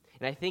do?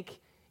 And I think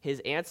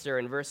his answer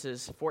in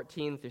verses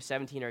 14 through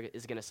 17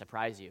 is going to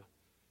surprise you.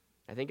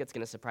 I think it's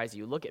going to surprise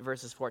you. Look at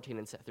verses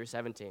 14 through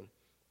 17.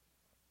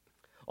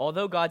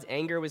 Although God's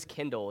anger was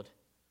kindled,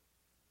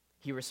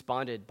 he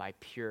responded by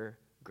pure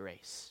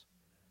grace.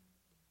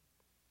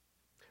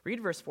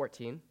 Read verse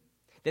 14.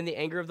 Then the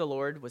anger of the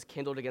Lord was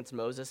kindled against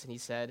Moses, and he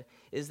said,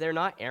 "Is there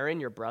not Aaron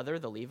your brother,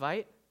 the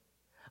Levite?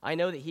 I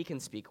know that he can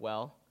speak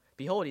well.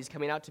 Behold, he's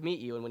coming out to meet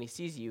you, and when he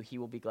sees you, he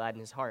will be glad in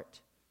his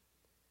heart."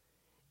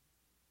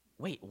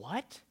 Wait,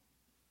 what?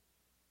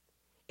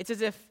 It's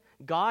as if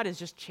God is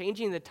just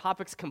changing the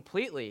topics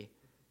completely.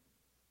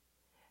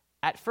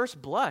 At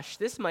first blush,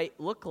 this might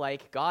look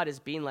like God is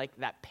being like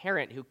that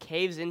parent who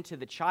caves into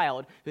the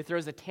child who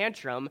throws a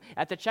tantrum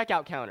at the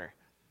checkout counter.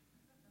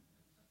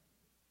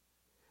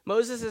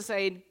 Moses is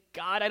saying,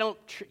 God,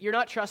 you're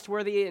not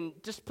trustworthy, and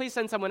just please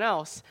send someone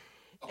else.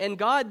 And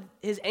God,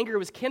 his anger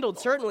was kindled,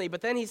 certainly,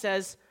 but then he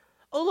says,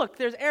 oh, look,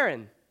 there's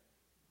Aaron.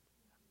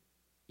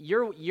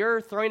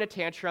 You're throwing a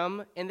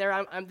tantrum, and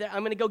I'm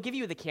going to go give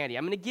you the candy.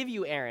 I'm going to give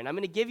you Aaron. I'm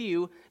going to give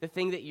you the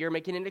thing that you're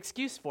making an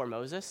excuse for,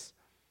 Moses.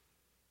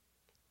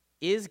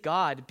 Is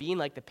God being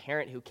like the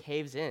parent who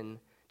caves in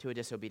to a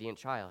disobedient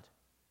child?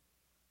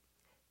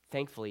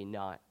 Thankfully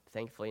not.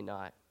 Thankfully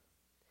not.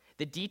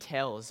 The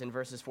details in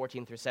verses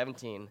 14 through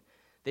 17,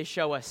 they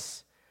show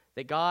us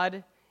that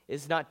God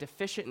is not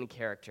deficient in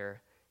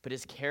character, but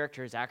his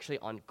character is actually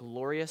on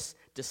glorious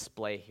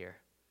display here.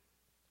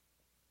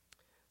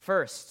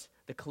 First,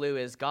 the clue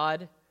is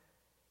God,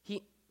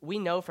 we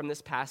know from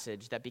this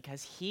passage that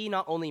because he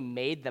not only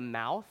made the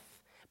mouth,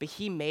 but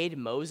he made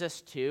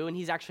Moses too, and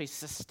he's actually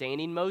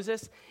sustaining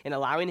Moses and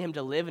allowing him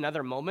to live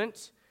another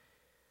moment.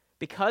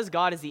 Because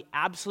God is the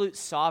absolute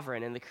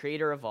sovereign and the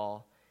creator of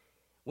all,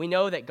 we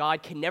know that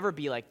God can never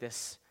be like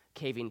this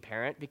caving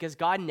parent because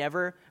God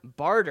never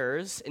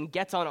barters and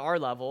gets on our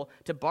level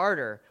to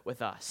barter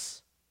with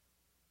us.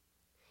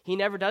 He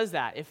never does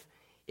that.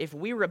 If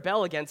we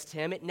rebel against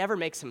him, it never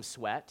makes him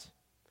sweat.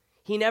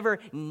 He never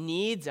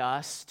needs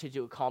us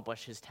to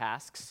accomplish his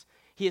tasks.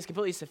 He is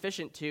completely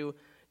sufficient to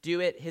do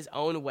it his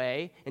own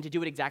way and to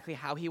do it exactly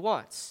how he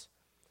wants.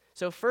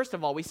 So first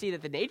of all, we see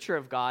that the nature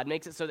of God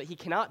makes it so that he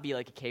cannot be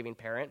like a caving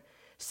parent.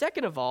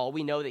 Second of all,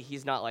 we know that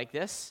he's not like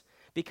this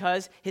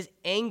because his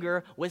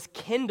anger was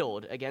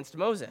kindled against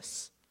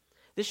Moses.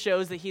 This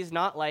shows that he's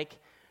not like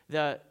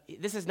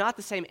this is not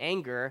the same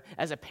anger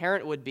as a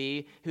parent would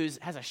be who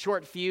has a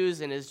short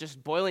fuse and is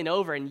just boiling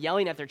over and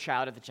yelling at their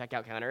child at the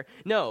checkout counter.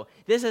 No,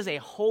 this is a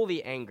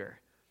holy anger.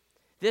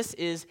 This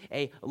is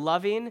a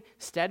loving,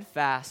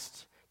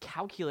 steadfast,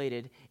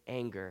 calculated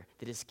anger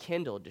that is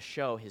kindled to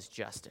show his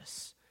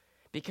justice.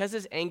 Because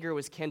his anger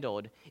was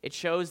kindled, it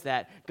shows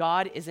that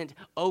God isn't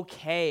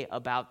okay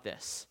about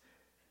this,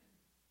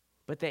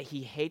 but that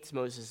he hates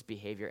Moses'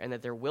 behavior and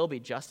that there will be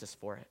justice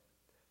for it.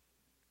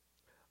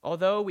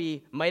 Although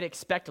we might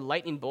expect a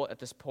lightning bolt at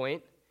this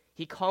point,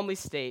 he calmly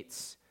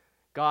states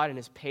God in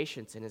his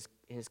patience and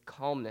his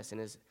calmness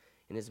and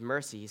his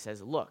mercy. He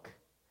says, look,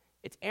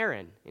 it's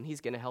Aaron, and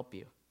he's going to help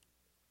you.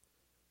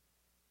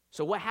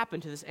 So what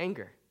happened to this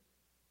anger?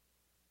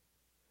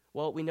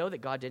 Well, we know that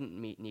God didn't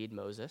need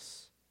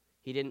Moses.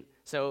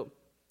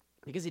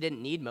 Because he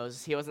didn't need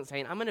Moses, he wasn't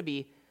saying, I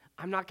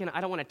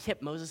don't want to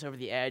tip Moses over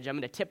the edge. I'm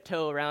going to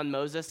tiptoe around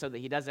Moses so that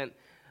he doesn't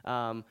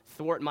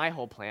thwart my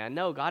whole plan.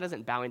 No, God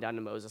isn't bowing down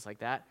to Moses like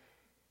that.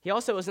 He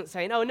also isn't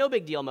saying, oh, no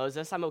big deal,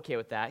 Moses. I'm okay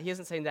with that. He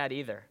isn't saying that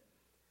either.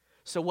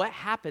 So what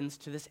happens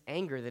to this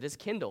anger that is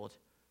kindled?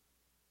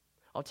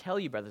 I'll tell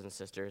you, brothers and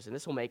sisters, and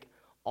this will make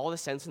all the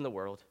sense in the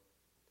world.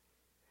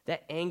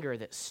 That anger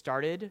that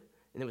started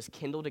and that was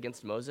kindled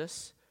against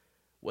Moses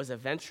was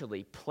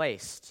eventually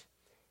placed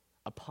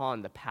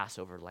upon the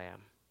Passover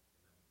lamb.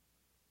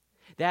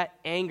 That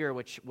anger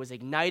which was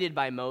ignited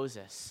by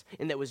Moses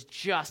and that was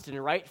just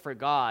and right for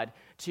God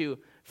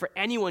for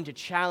anyone to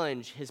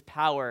challenge his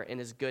power and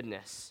his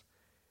goodness.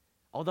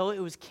 Although it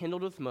was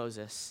kindled with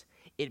Moses,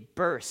 it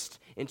burst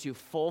into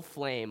full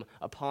flame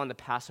upon the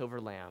Passover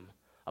lamb,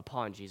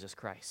 upon Jesus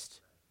Christ.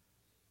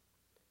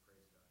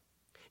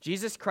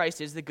 Jesus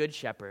Christ is the good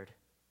shepherd.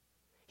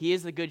 He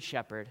is the good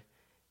shepherd,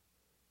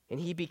 and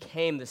he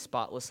became the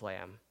spotless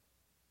lamb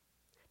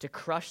to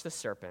crush the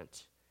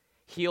serpent,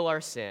 heal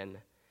our sin,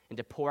 and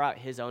to pour out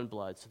his own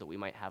blood so that we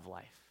might have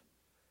life.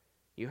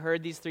 You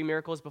heard these three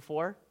miracles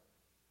before?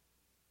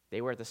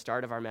 They were at the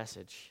start of our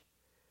message.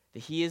 That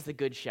he is the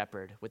good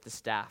shepherd with the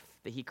staff,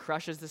 that he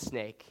crushes the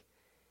snake.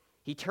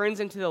 He turns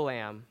into the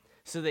lamb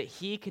so that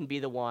he can be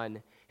the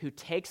one who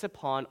takes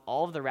upon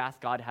all of the wrath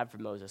God had for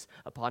Moses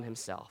upon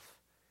himself.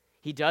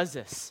 He does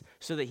this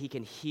so that he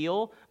can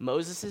heal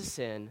Moses'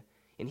 sin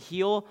and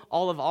heal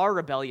all of our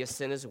rebellious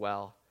sin as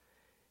well.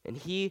 And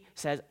he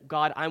says,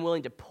 God, I'm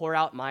willing to pour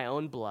out my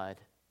own blood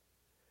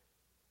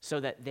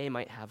so that they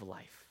might have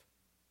life.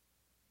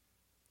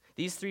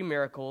 These three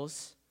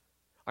miracles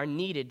are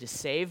needed to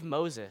save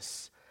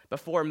Moses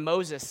before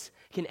Moses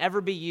can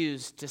ever be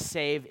used to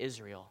save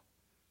Israel.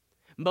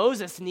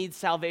 Moses needs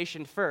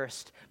salvation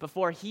first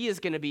before he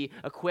is going to be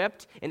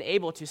equipped and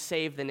able to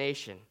save the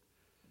nation.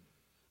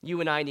 You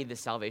and I need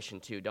this salvation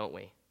too, don't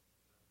we?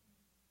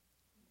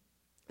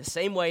 The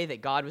same way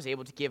that God was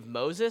able to give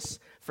Moses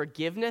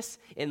forgiveness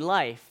in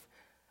life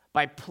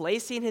by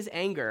placing his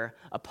anger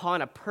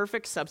upon a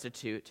perfect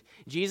substitute,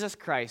 Jesus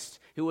Christ,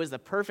 who was the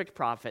perfect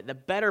prophet, the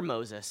better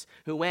Moses,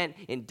 who went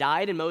and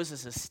died in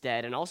Moses'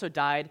 stead and also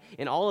died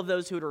in all of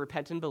those who would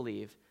repent and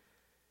believe.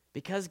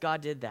 Because God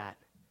did that,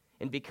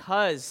 and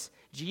because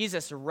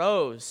Jesus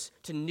rose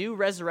to new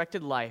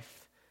resurrected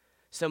life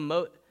so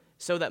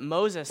that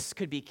Moses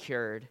could be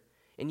cured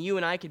and you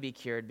and I could be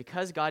cured,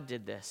 because God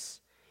did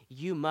this,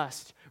 you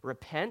must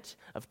repent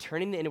of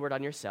turning the inward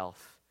on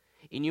yourself,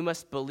 and you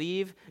must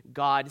believe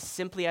God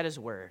simply at his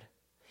word.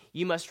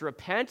 You must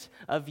repent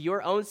of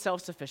your own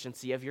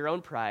self-sufficiency, of your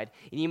own pride,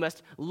 and you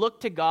must look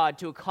to God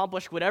to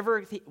accomplish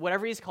whatever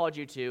he's called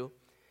you to,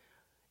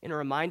 and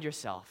remind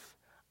yourself,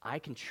 I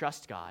can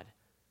trust God,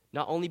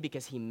 not only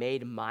because he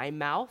made my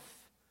mouth,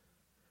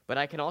 but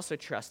I can also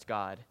trust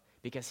God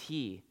because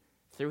he,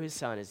 through his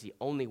Son, is the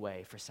only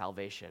way for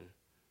salvation.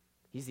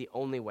 He's the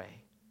only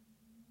way.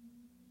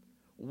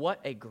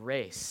 What a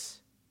grace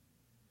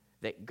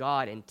that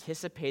God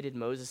anticipated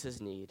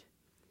Moses' need,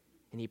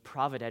 and he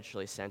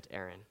providentially sent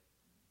Aaron.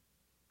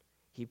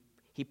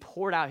 He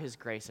poured out his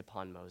grace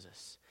upon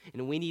Moses,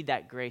 and we need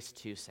that grace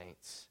too,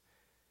 saints.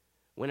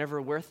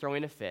 Whenever we're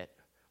throwing a fit,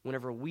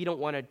 whenever we don't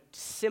want to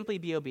simply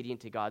be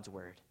obedient to God's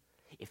word,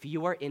 if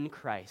you are in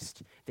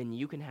Christ, then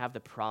you can have the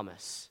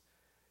promise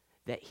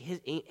that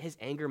his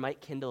anger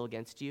might kindle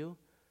against you,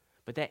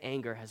 but that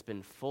anger has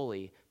been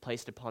fully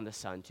placed upon the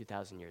Son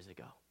 2,000 years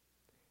ago.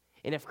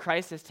 And if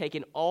Christ has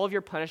taken all of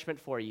your punishment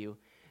for you,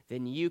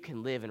 then you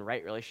can live in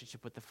right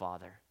relationship with the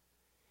Father.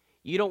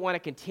 You don't want to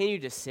continue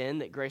to sin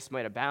that grace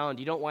might abound.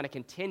 You don't want to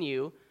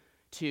continue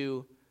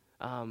to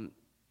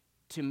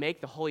make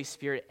the Holy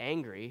Spirit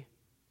angry.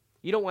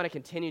 You don't want to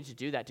continue to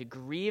do that, to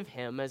grieve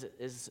him,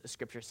 as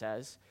Scripture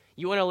says.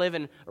 You want to live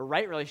in a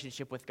right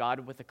relationship with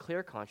God with a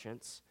clear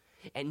conscience,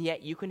 and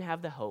yet you can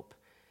have the hope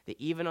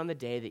that even on the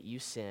day that you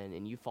sin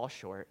and you fall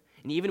short,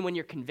 and even when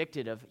you're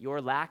convicted of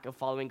your lack of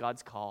following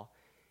God's call,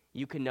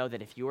 you can know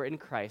that if you are in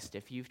Christ,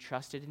 if you've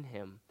trusted in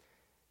him,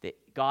 that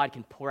God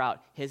can pour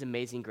out his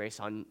amazing grace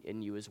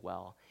in you as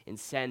well and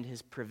send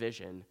his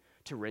provision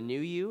to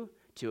renew you,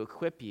 to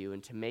equip you,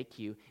 and to make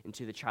you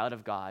into the child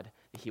of God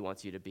that he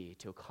wants you to be,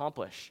 to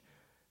accomplish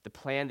the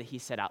plan that he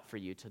set out for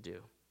you to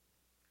do.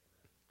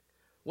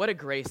 What a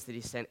grace that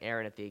he sent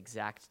Aaron at the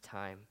exact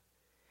time.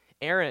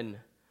 Aaron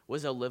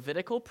was a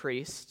Levitical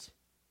priest,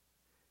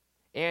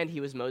 and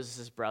he was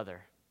Moses'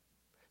 brother.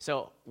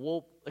 So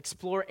we'll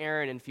explore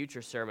Aaron in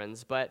future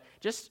sermons, but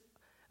just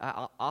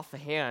off the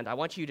hand, I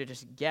want you to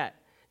just get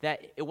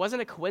that it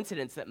wasn't a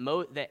coincidence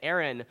that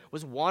Aaron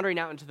was wandering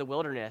out into the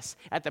wilderness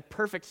at the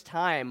perfect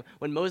time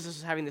when Moses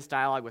was having this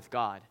dialogue with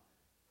God.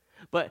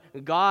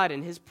 But God,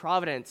 in his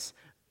providence,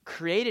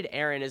 created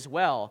Aaron as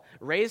well,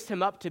 raised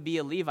him up to be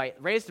a Levite,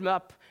 raised him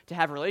up to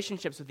have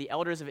relationships with the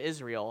elders of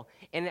Israel,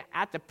 and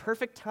at the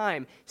perfect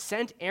time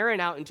sent Aaron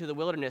out into the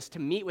wilderness to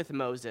meet with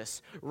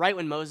Moses right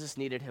when Moses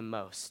needed him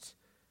most.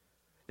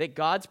 That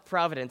God's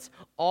providence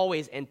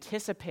always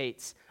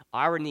anticipates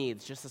our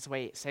needs just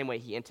the same way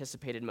he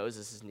anticipated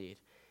Moses' need.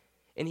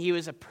 And he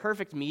was a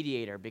perfect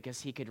mediator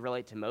because he could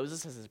relate to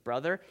Moses as his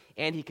brother,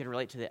 and he could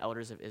relate to the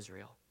elders of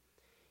Israel.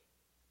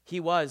 He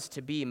was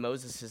to be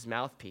Moses'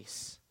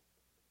 mouthpiece.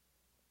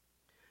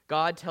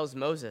 God tells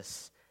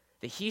Moses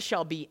that he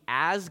shall be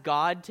as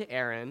God to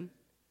Aaron,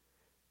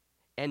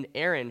 and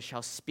Aaron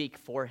shall speak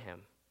for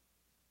him.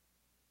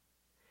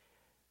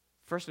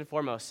 First and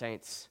foremost,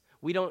 saints,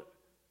 we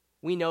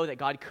know that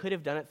God could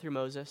have done it through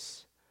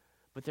Moses,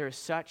 but there is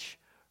such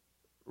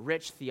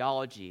rich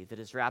theology that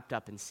is wrapped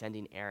up in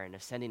sending Aaron,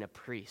 of sending a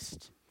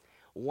priest.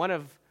 One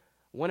of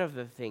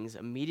the things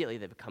immediately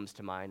that comes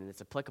to mind, and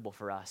it's applicable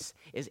for us,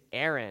 is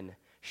Aaron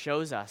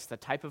shows us the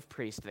type of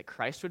priest that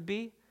Christ would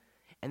be,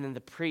 and then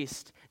the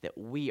priest that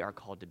we are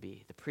called to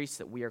be, the priest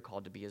that we are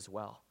called to be as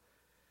well.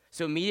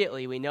 So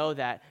immediately we know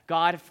that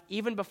God,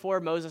 even before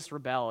Moses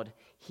rebelled,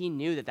 he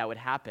knew that would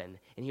happen,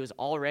 and he was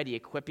already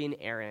equipping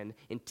Aaron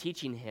and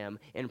teaching him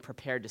and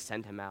prepared to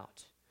send him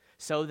out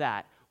so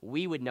that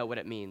we would know what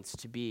it means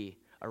to be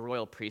a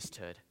royal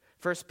priesthood.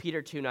 1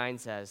 Peter 2:9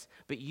 says,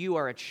 "But you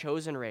are a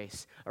chosen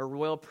race, a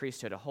royal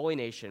priesthood, a holy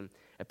nation,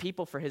 a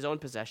people for his own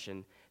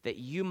possession, that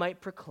you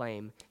might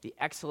proclaim the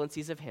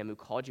excellencies of him who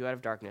called you out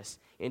of darkness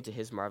into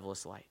his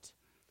marvelous light."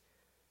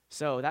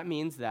 So that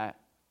means that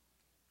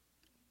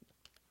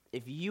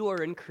if you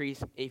are in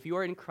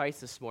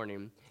Christ this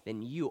morning,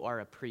 then you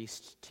are a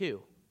priest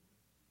too.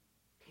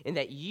 And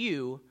that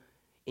you,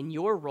 in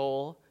your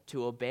role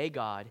to obey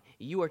God,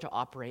 you are to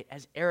operate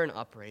as Aaron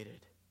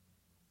operated.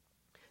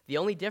 The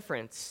only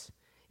difference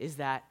is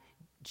that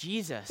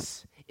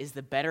Jesus is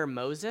the better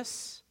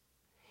Moses,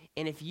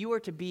 and if you are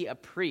to be a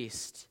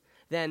priest,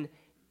 then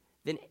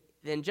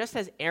just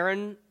as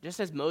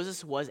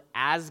Moses was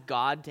as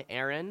God to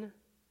Aaron,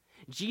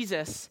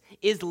 Jesus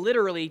is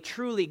literally,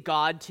 truly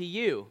God to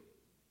you.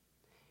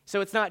 So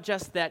it's not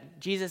just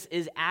that Jesus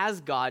is as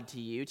God to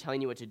you,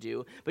 telling you what to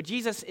do, but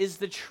Jesus is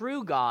the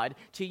true God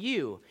to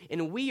you,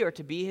 and we are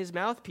to be his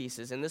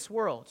mouthpieces in this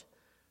world.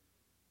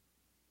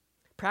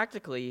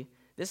 Practically,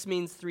 this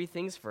means three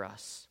things for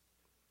us.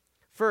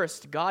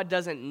 First, God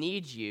doesn't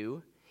need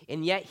you,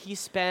 and yet he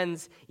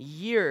spends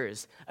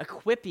years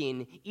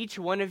equipping each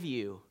one of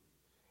you.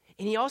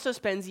 And he also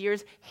spends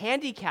years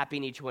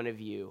handicapping each one of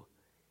you.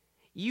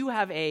 You're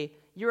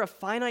a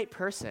finite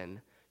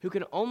person who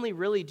can only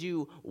really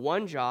do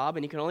one job,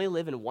 and you can only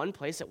live in one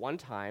place at one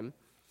time.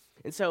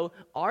 And so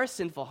our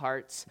sinful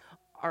hearts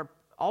are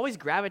always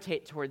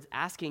gravitate towards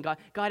asking God,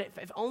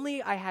 if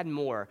only I had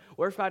more,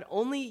 or if God,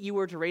 only you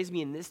were to raise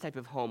me in this type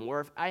of home,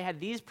 or if I had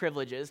these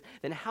privileges,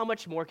 then how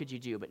much more could you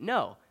do? But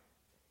no,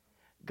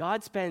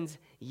 God spends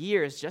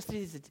years, just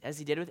as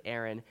he did with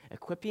Aaron,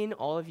 equipping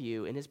all of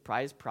you in his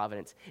prized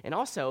providence, and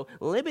also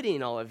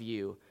limiting all of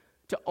you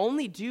to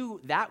only do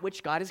that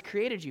which God has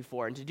created you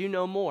for, and to do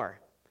no more.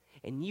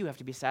 And you have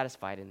to be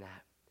satisfied in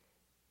that.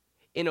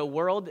 In a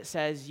world that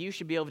says you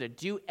should be able to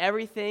do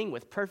everything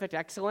with perfect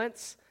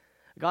excellence,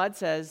 God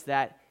says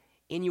that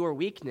in your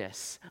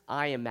weakness,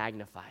 I am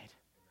magnified.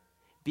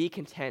 Be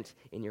content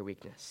in your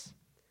weakness.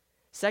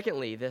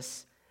 Secondly,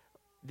 this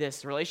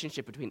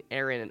relationship between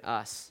Aaron and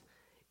us,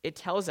 it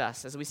tells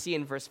us, as we see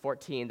in verse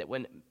 14, that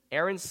when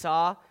Aaron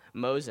saw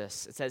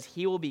Moses, it says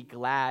he will be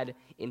glad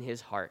in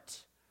his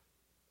heart.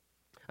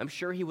 I'm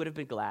sure he would have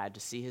been glad to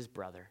see his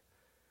brother,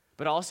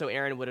 but also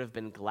Aaron would have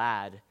been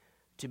glad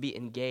to be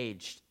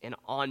engaged and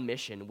on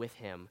mission with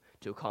him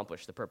to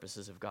accomplish the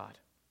purposes of God.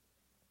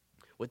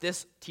 What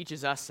this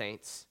teaches us,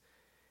 saints,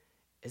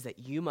 is that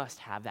you must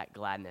have that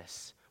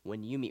gladness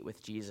when you meet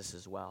with Jesus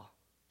as well.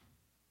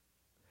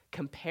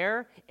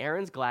 Compare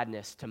Aaron's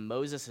gladness to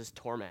Moses'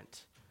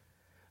 torment.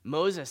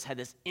 Moses had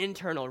this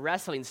internal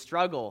wrestling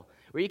struggle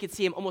where you could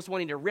see him almost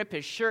wanting to rip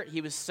his shirt.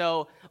 He was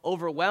so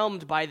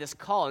overwhelmed by this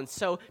call and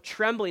so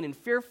trembling and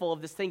fearful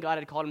of this thing God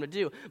had called him to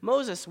do.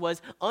 Moses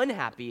was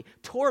unhappy,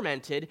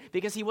 tormented,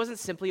 because he wasn't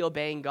simply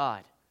obeying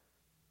God.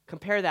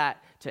 Compare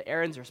that to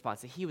Aaron's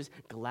response, that he was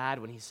glad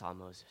when he saw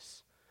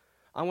Moses.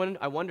 I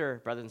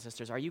wonder, brothers and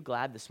sisters, are you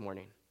glad this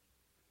morning?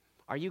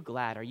 Are you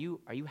glad? Are you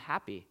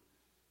happy?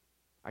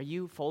 Are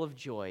you full of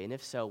joy? And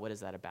if so, what is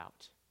that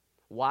about?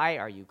 Why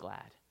are you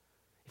glad?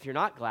 If you're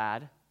not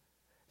glad,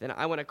 then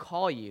I want to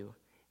call you,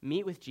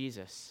 meet with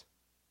Jesus.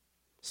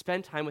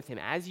 Spend time with him.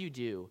 As you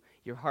do,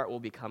 your heart will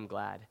become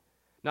glad.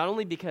 Not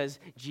only because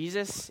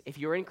Jesus, if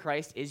you're in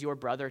Christ, is your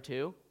brother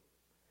too,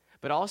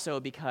 but also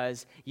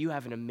because you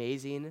have an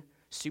amazing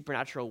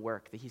supernatural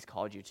work that he's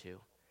called you to.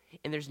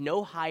 And there's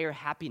no higher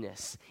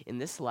happiness in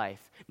this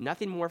life,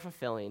 nothing more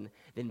fulfilling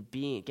than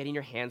getting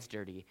your hands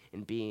dirty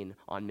and being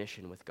on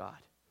mission with God.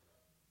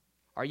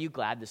 Are you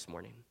glad this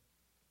morning?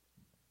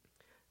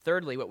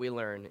 Thirdly, what we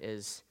learn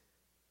is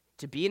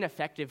to be an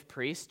effective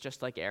priest,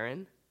 just like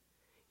Aaron,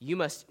 you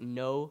must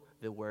know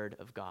the word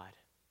of God.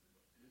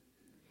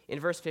 In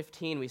verse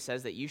 15, we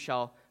says that you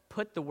shall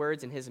put the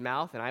words in his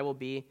mouth, and I will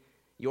be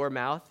your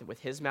mouth with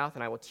his mouth,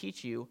 and I will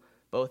teach you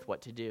both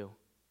what to do.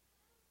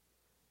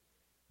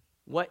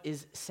 What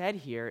is said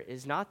here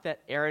is not that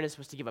Aaron is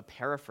supposed to give a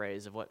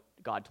paraphrase of what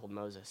God told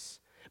Moses,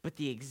 but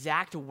the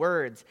exact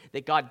words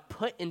that God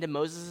put into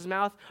Moses'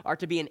 mouth are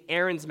to be in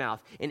Aaron's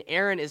mouth, and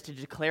Aaron is to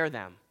declare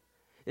them.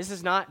 This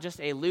is not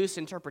just a loose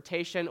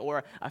interpretation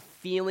or a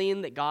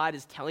feeling that God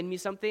is telling me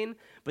something,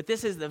 but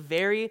this is the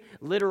very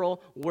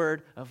literal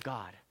word of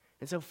God.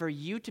 And so for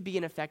you to be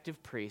an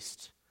effective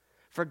priest,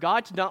 for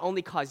God to not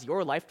only cause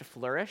your life to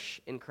flourish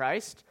in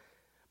Christ,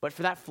 but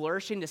for that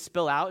flourishing to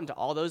spill out into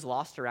all those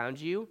lost around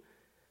you,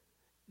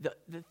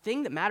 the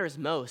thing that matters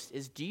most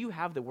is, do you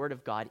have the word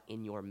of God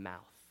in your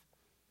mouth?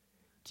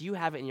 Do you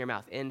have it in your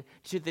mouth? And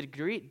to the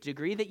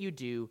degree that you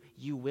do,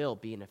 you will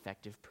be an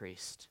effective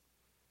priest.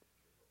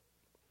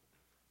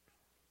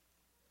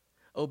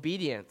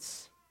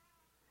 Obedience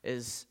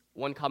is,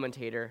 one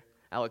commentator,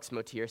 Alex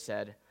Motier,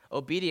 said,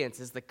 obedience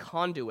is the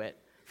conduit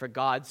for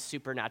God's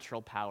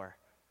supernatural power.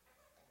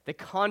 The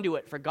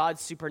conduit for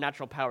God's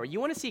supernatural power. You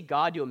want to see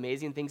God do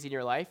amazing things in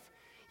your life?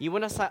 You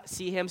want to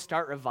see him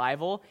start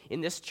revival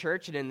in this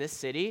church and in this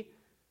city?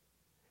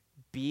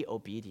 Be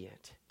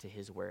obedient to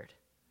his word.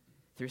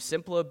 Through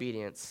simple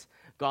obedience,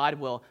 God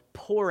will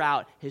pour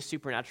out his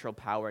supernatural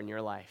power in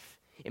your life.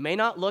 It may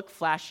not look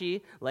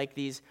flashy like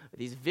these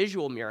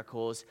visual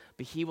miracles,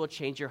 but he will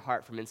change your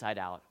heart from inside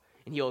out.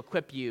 And he will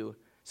equip you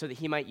so that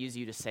he might use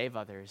you to save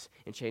others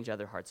and change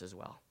other hearts as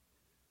well.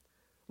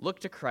 Look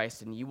to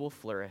Christ and you will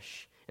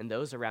flourish, and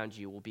those around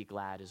you will be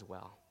glad as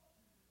well.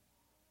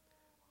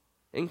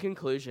 In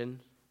conclusion,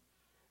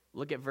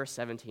 look at verse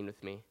 17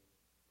 with me.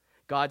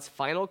 God's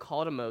final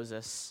call to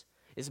Moses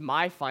is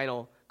my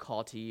final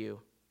call to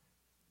you.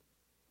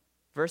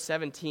 Verse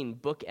 17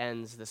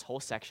 bookends this whole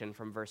section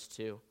from verse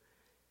 2.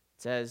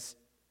 It says,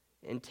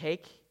 and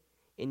take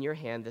in your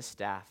hand this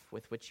staff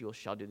with which you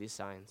shall do these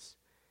signs.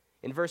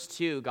 In verse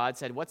 2, God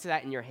said, what's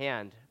that in your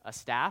hand? A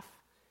staff?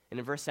 And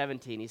in verse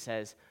 17, he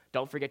says,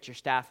 don't forget your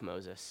staff,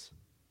 Moses.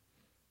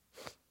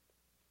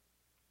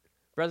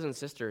 Brothers and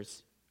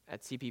sisters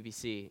at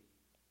CPBC,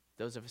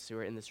 those of us who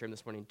are in this room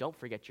this morning, don't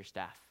forget your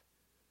staff.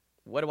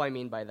 What do I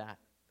mean by that?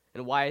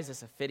 And why is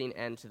this a fitting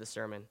end to the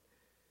sermon?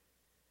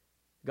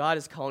 God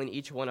is calling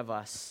each one of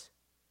us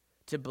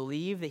to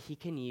believe that he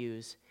can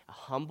use a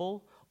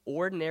humble,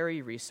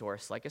 ordinary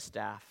resource like a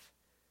staff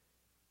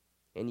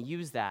and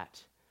use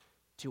that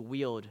to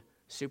wield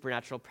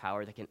supernatural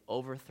power that can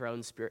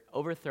overthrow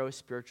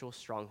spiritual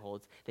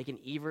strongholds. They can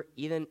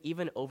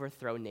even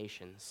overthrow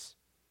nations.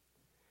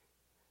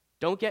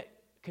 Don't get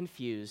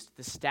confused.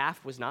 The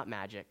staff was not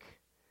magic.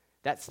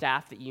 That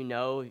staff that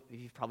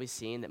you've probably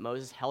seen, that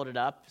Moses held it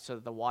up so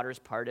that the waters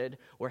parted,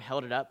 or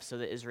held it up so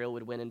that Israel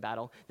would win in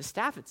battle. The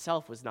staff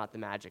itself was not the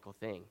magical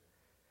thing.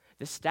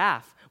 The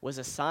staff was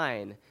a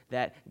sign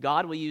that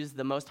God will use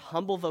the most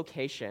humble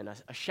vocation,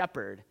 a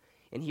shepherd,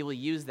 and he will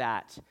use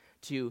that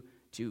to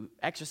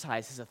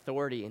exercise his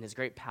authority and his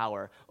great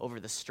power over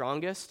the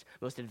strongest,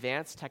 most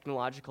advanced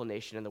technological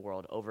nation in the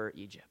world, over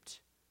Egypt.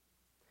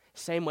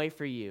 Same way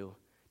for you.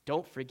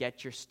 Don't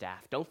forget your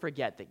staff. Don't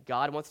forget that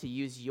God wants to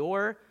use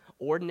your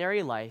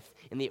ordinary life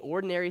and the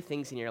ordinary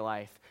things in your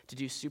life to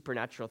do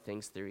supernatural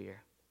things through you.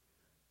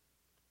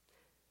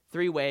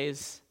 3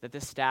 ways that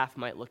this staff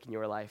might look in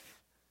your life.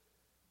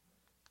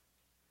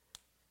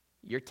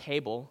 Your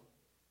table,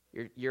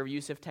 your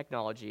use of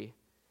technology,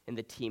 and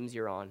the teams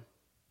you're on.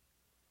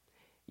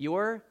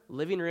 Your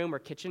living room or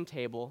kitchen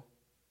table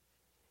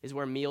is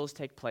where meals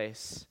take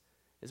place,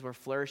 is where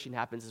flourishing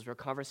happens, is where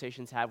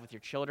conversations have with your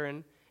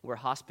children, where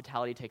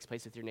hospitality takes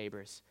place with your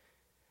neighbors.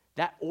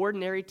 That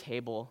ordinary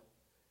table,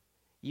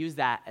 use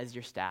that as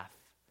your staff.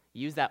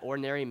 Use that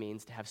ordinary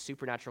means to have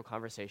supernatural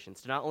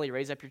conversations, to not only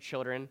raise up your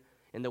children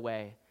in the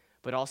way,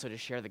 but also to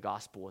share the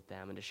gospel with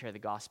them and to share the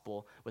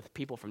gospel with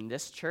people from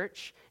this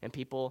church and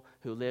people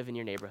who live in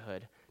your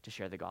neighborhood to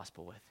share the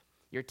gospel with.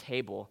 Your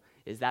table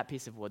is that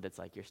piece of wood that's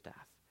like your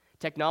staff.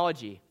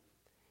 Technology.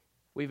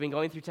 We've been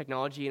going through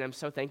technology, and I'm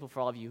so thankful for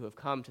all of you who have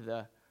come to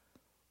the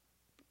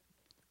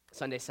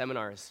Sunday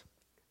seminars.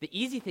 The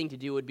easy thing to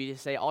do would be to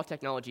say all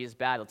technology is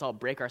bad. Let's all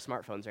break our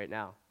smartphones right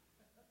now.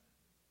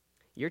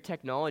 Your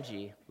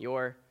technology,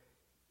 your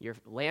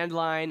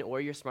landline or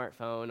your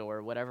smartphone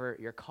or whatever,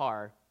 your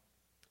car,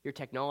 your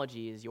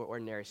technology is your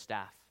ordinary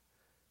staff.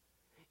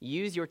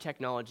 Use your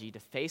technology to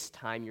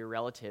FaceTime your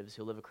relatives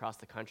who live across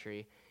the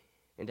country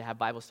and to have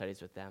Bible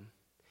studies with them.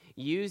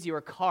 Use your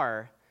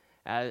car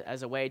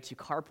as a way to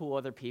carpool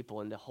other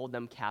people and to hold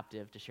them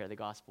captive to share the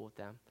gospel with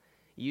them.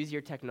 Use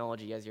your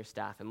technology as your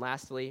staff. And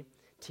lastly,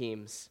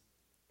 teams.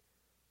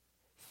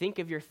 Think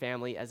of your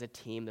family as a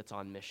team that's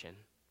on mission.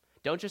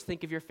 Don't just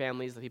think of your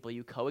family as the people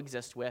you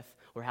coexist with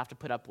or have to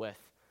put up with,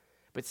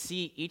 but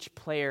see each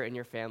player in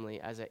your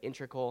family as an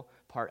integral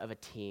part of a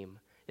team.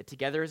 That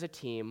together as a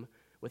team,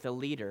 with a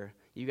leader,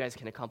 you guys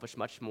can accomplish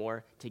much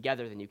more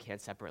together than you can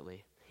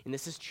separately. And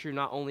this is true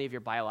not only of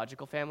your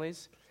biological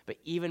families, but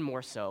even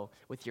more so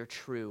with your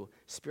true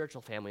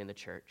spiritual family in the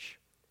church.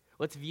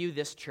 Let's view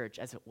this church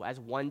as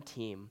one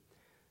team,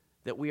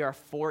 that we are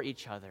for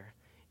each other,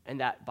 and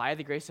that by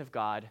the grace of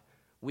God,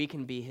 we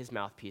can be his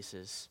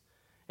mouthpieces,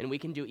 and we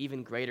can do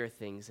even greater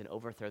things than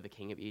overthrow the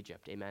king of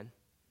Egypt. Amen?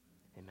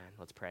 Amen.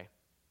 Let's pray.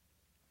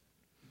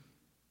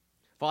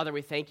 Father,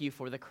 we thank you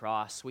for the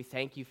cross. We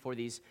thank you for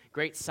these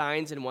great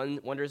signs and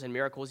wonders and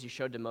miracles you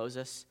showed to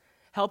Moses.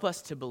 Help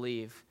us to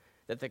believe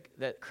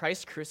that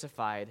Christ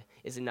crucified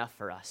is enough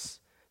for us,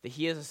 that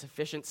he is a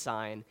sufficient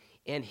sign,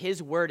 and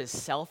his word is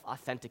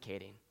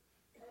self-authenticating.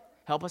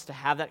 Help us to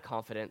have that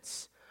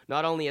confidence,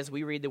 not only as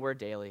we read the word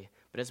daily,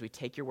 but as we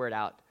take your word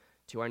out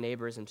to our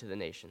neighbors and to the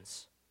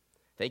nations.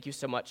 Thank you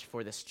so much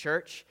for this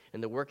church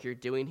and the work you're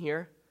doing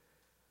here.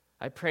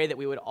 I pray that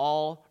we would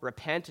all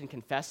repent and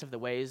confess of the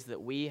ways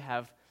that we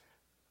have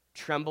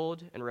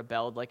trembled and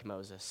rebelled like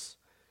Moses,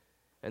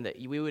 and that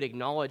we would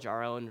acknowledge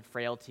our own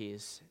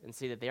frailties and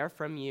see that they are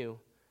from you,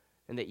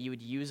 and that you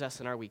would use us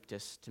in our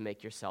weakness to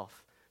make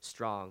yourself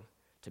strong,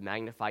 to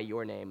magnify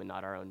your name and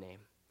not our own name.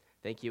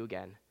 Thank you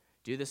again.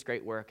 Do this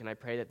great work, and I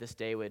pray that this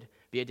day would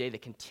be a day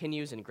that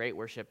continues in great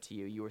worship to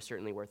you. You are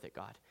certainly worth it,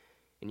 God.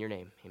 In your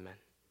name, amen.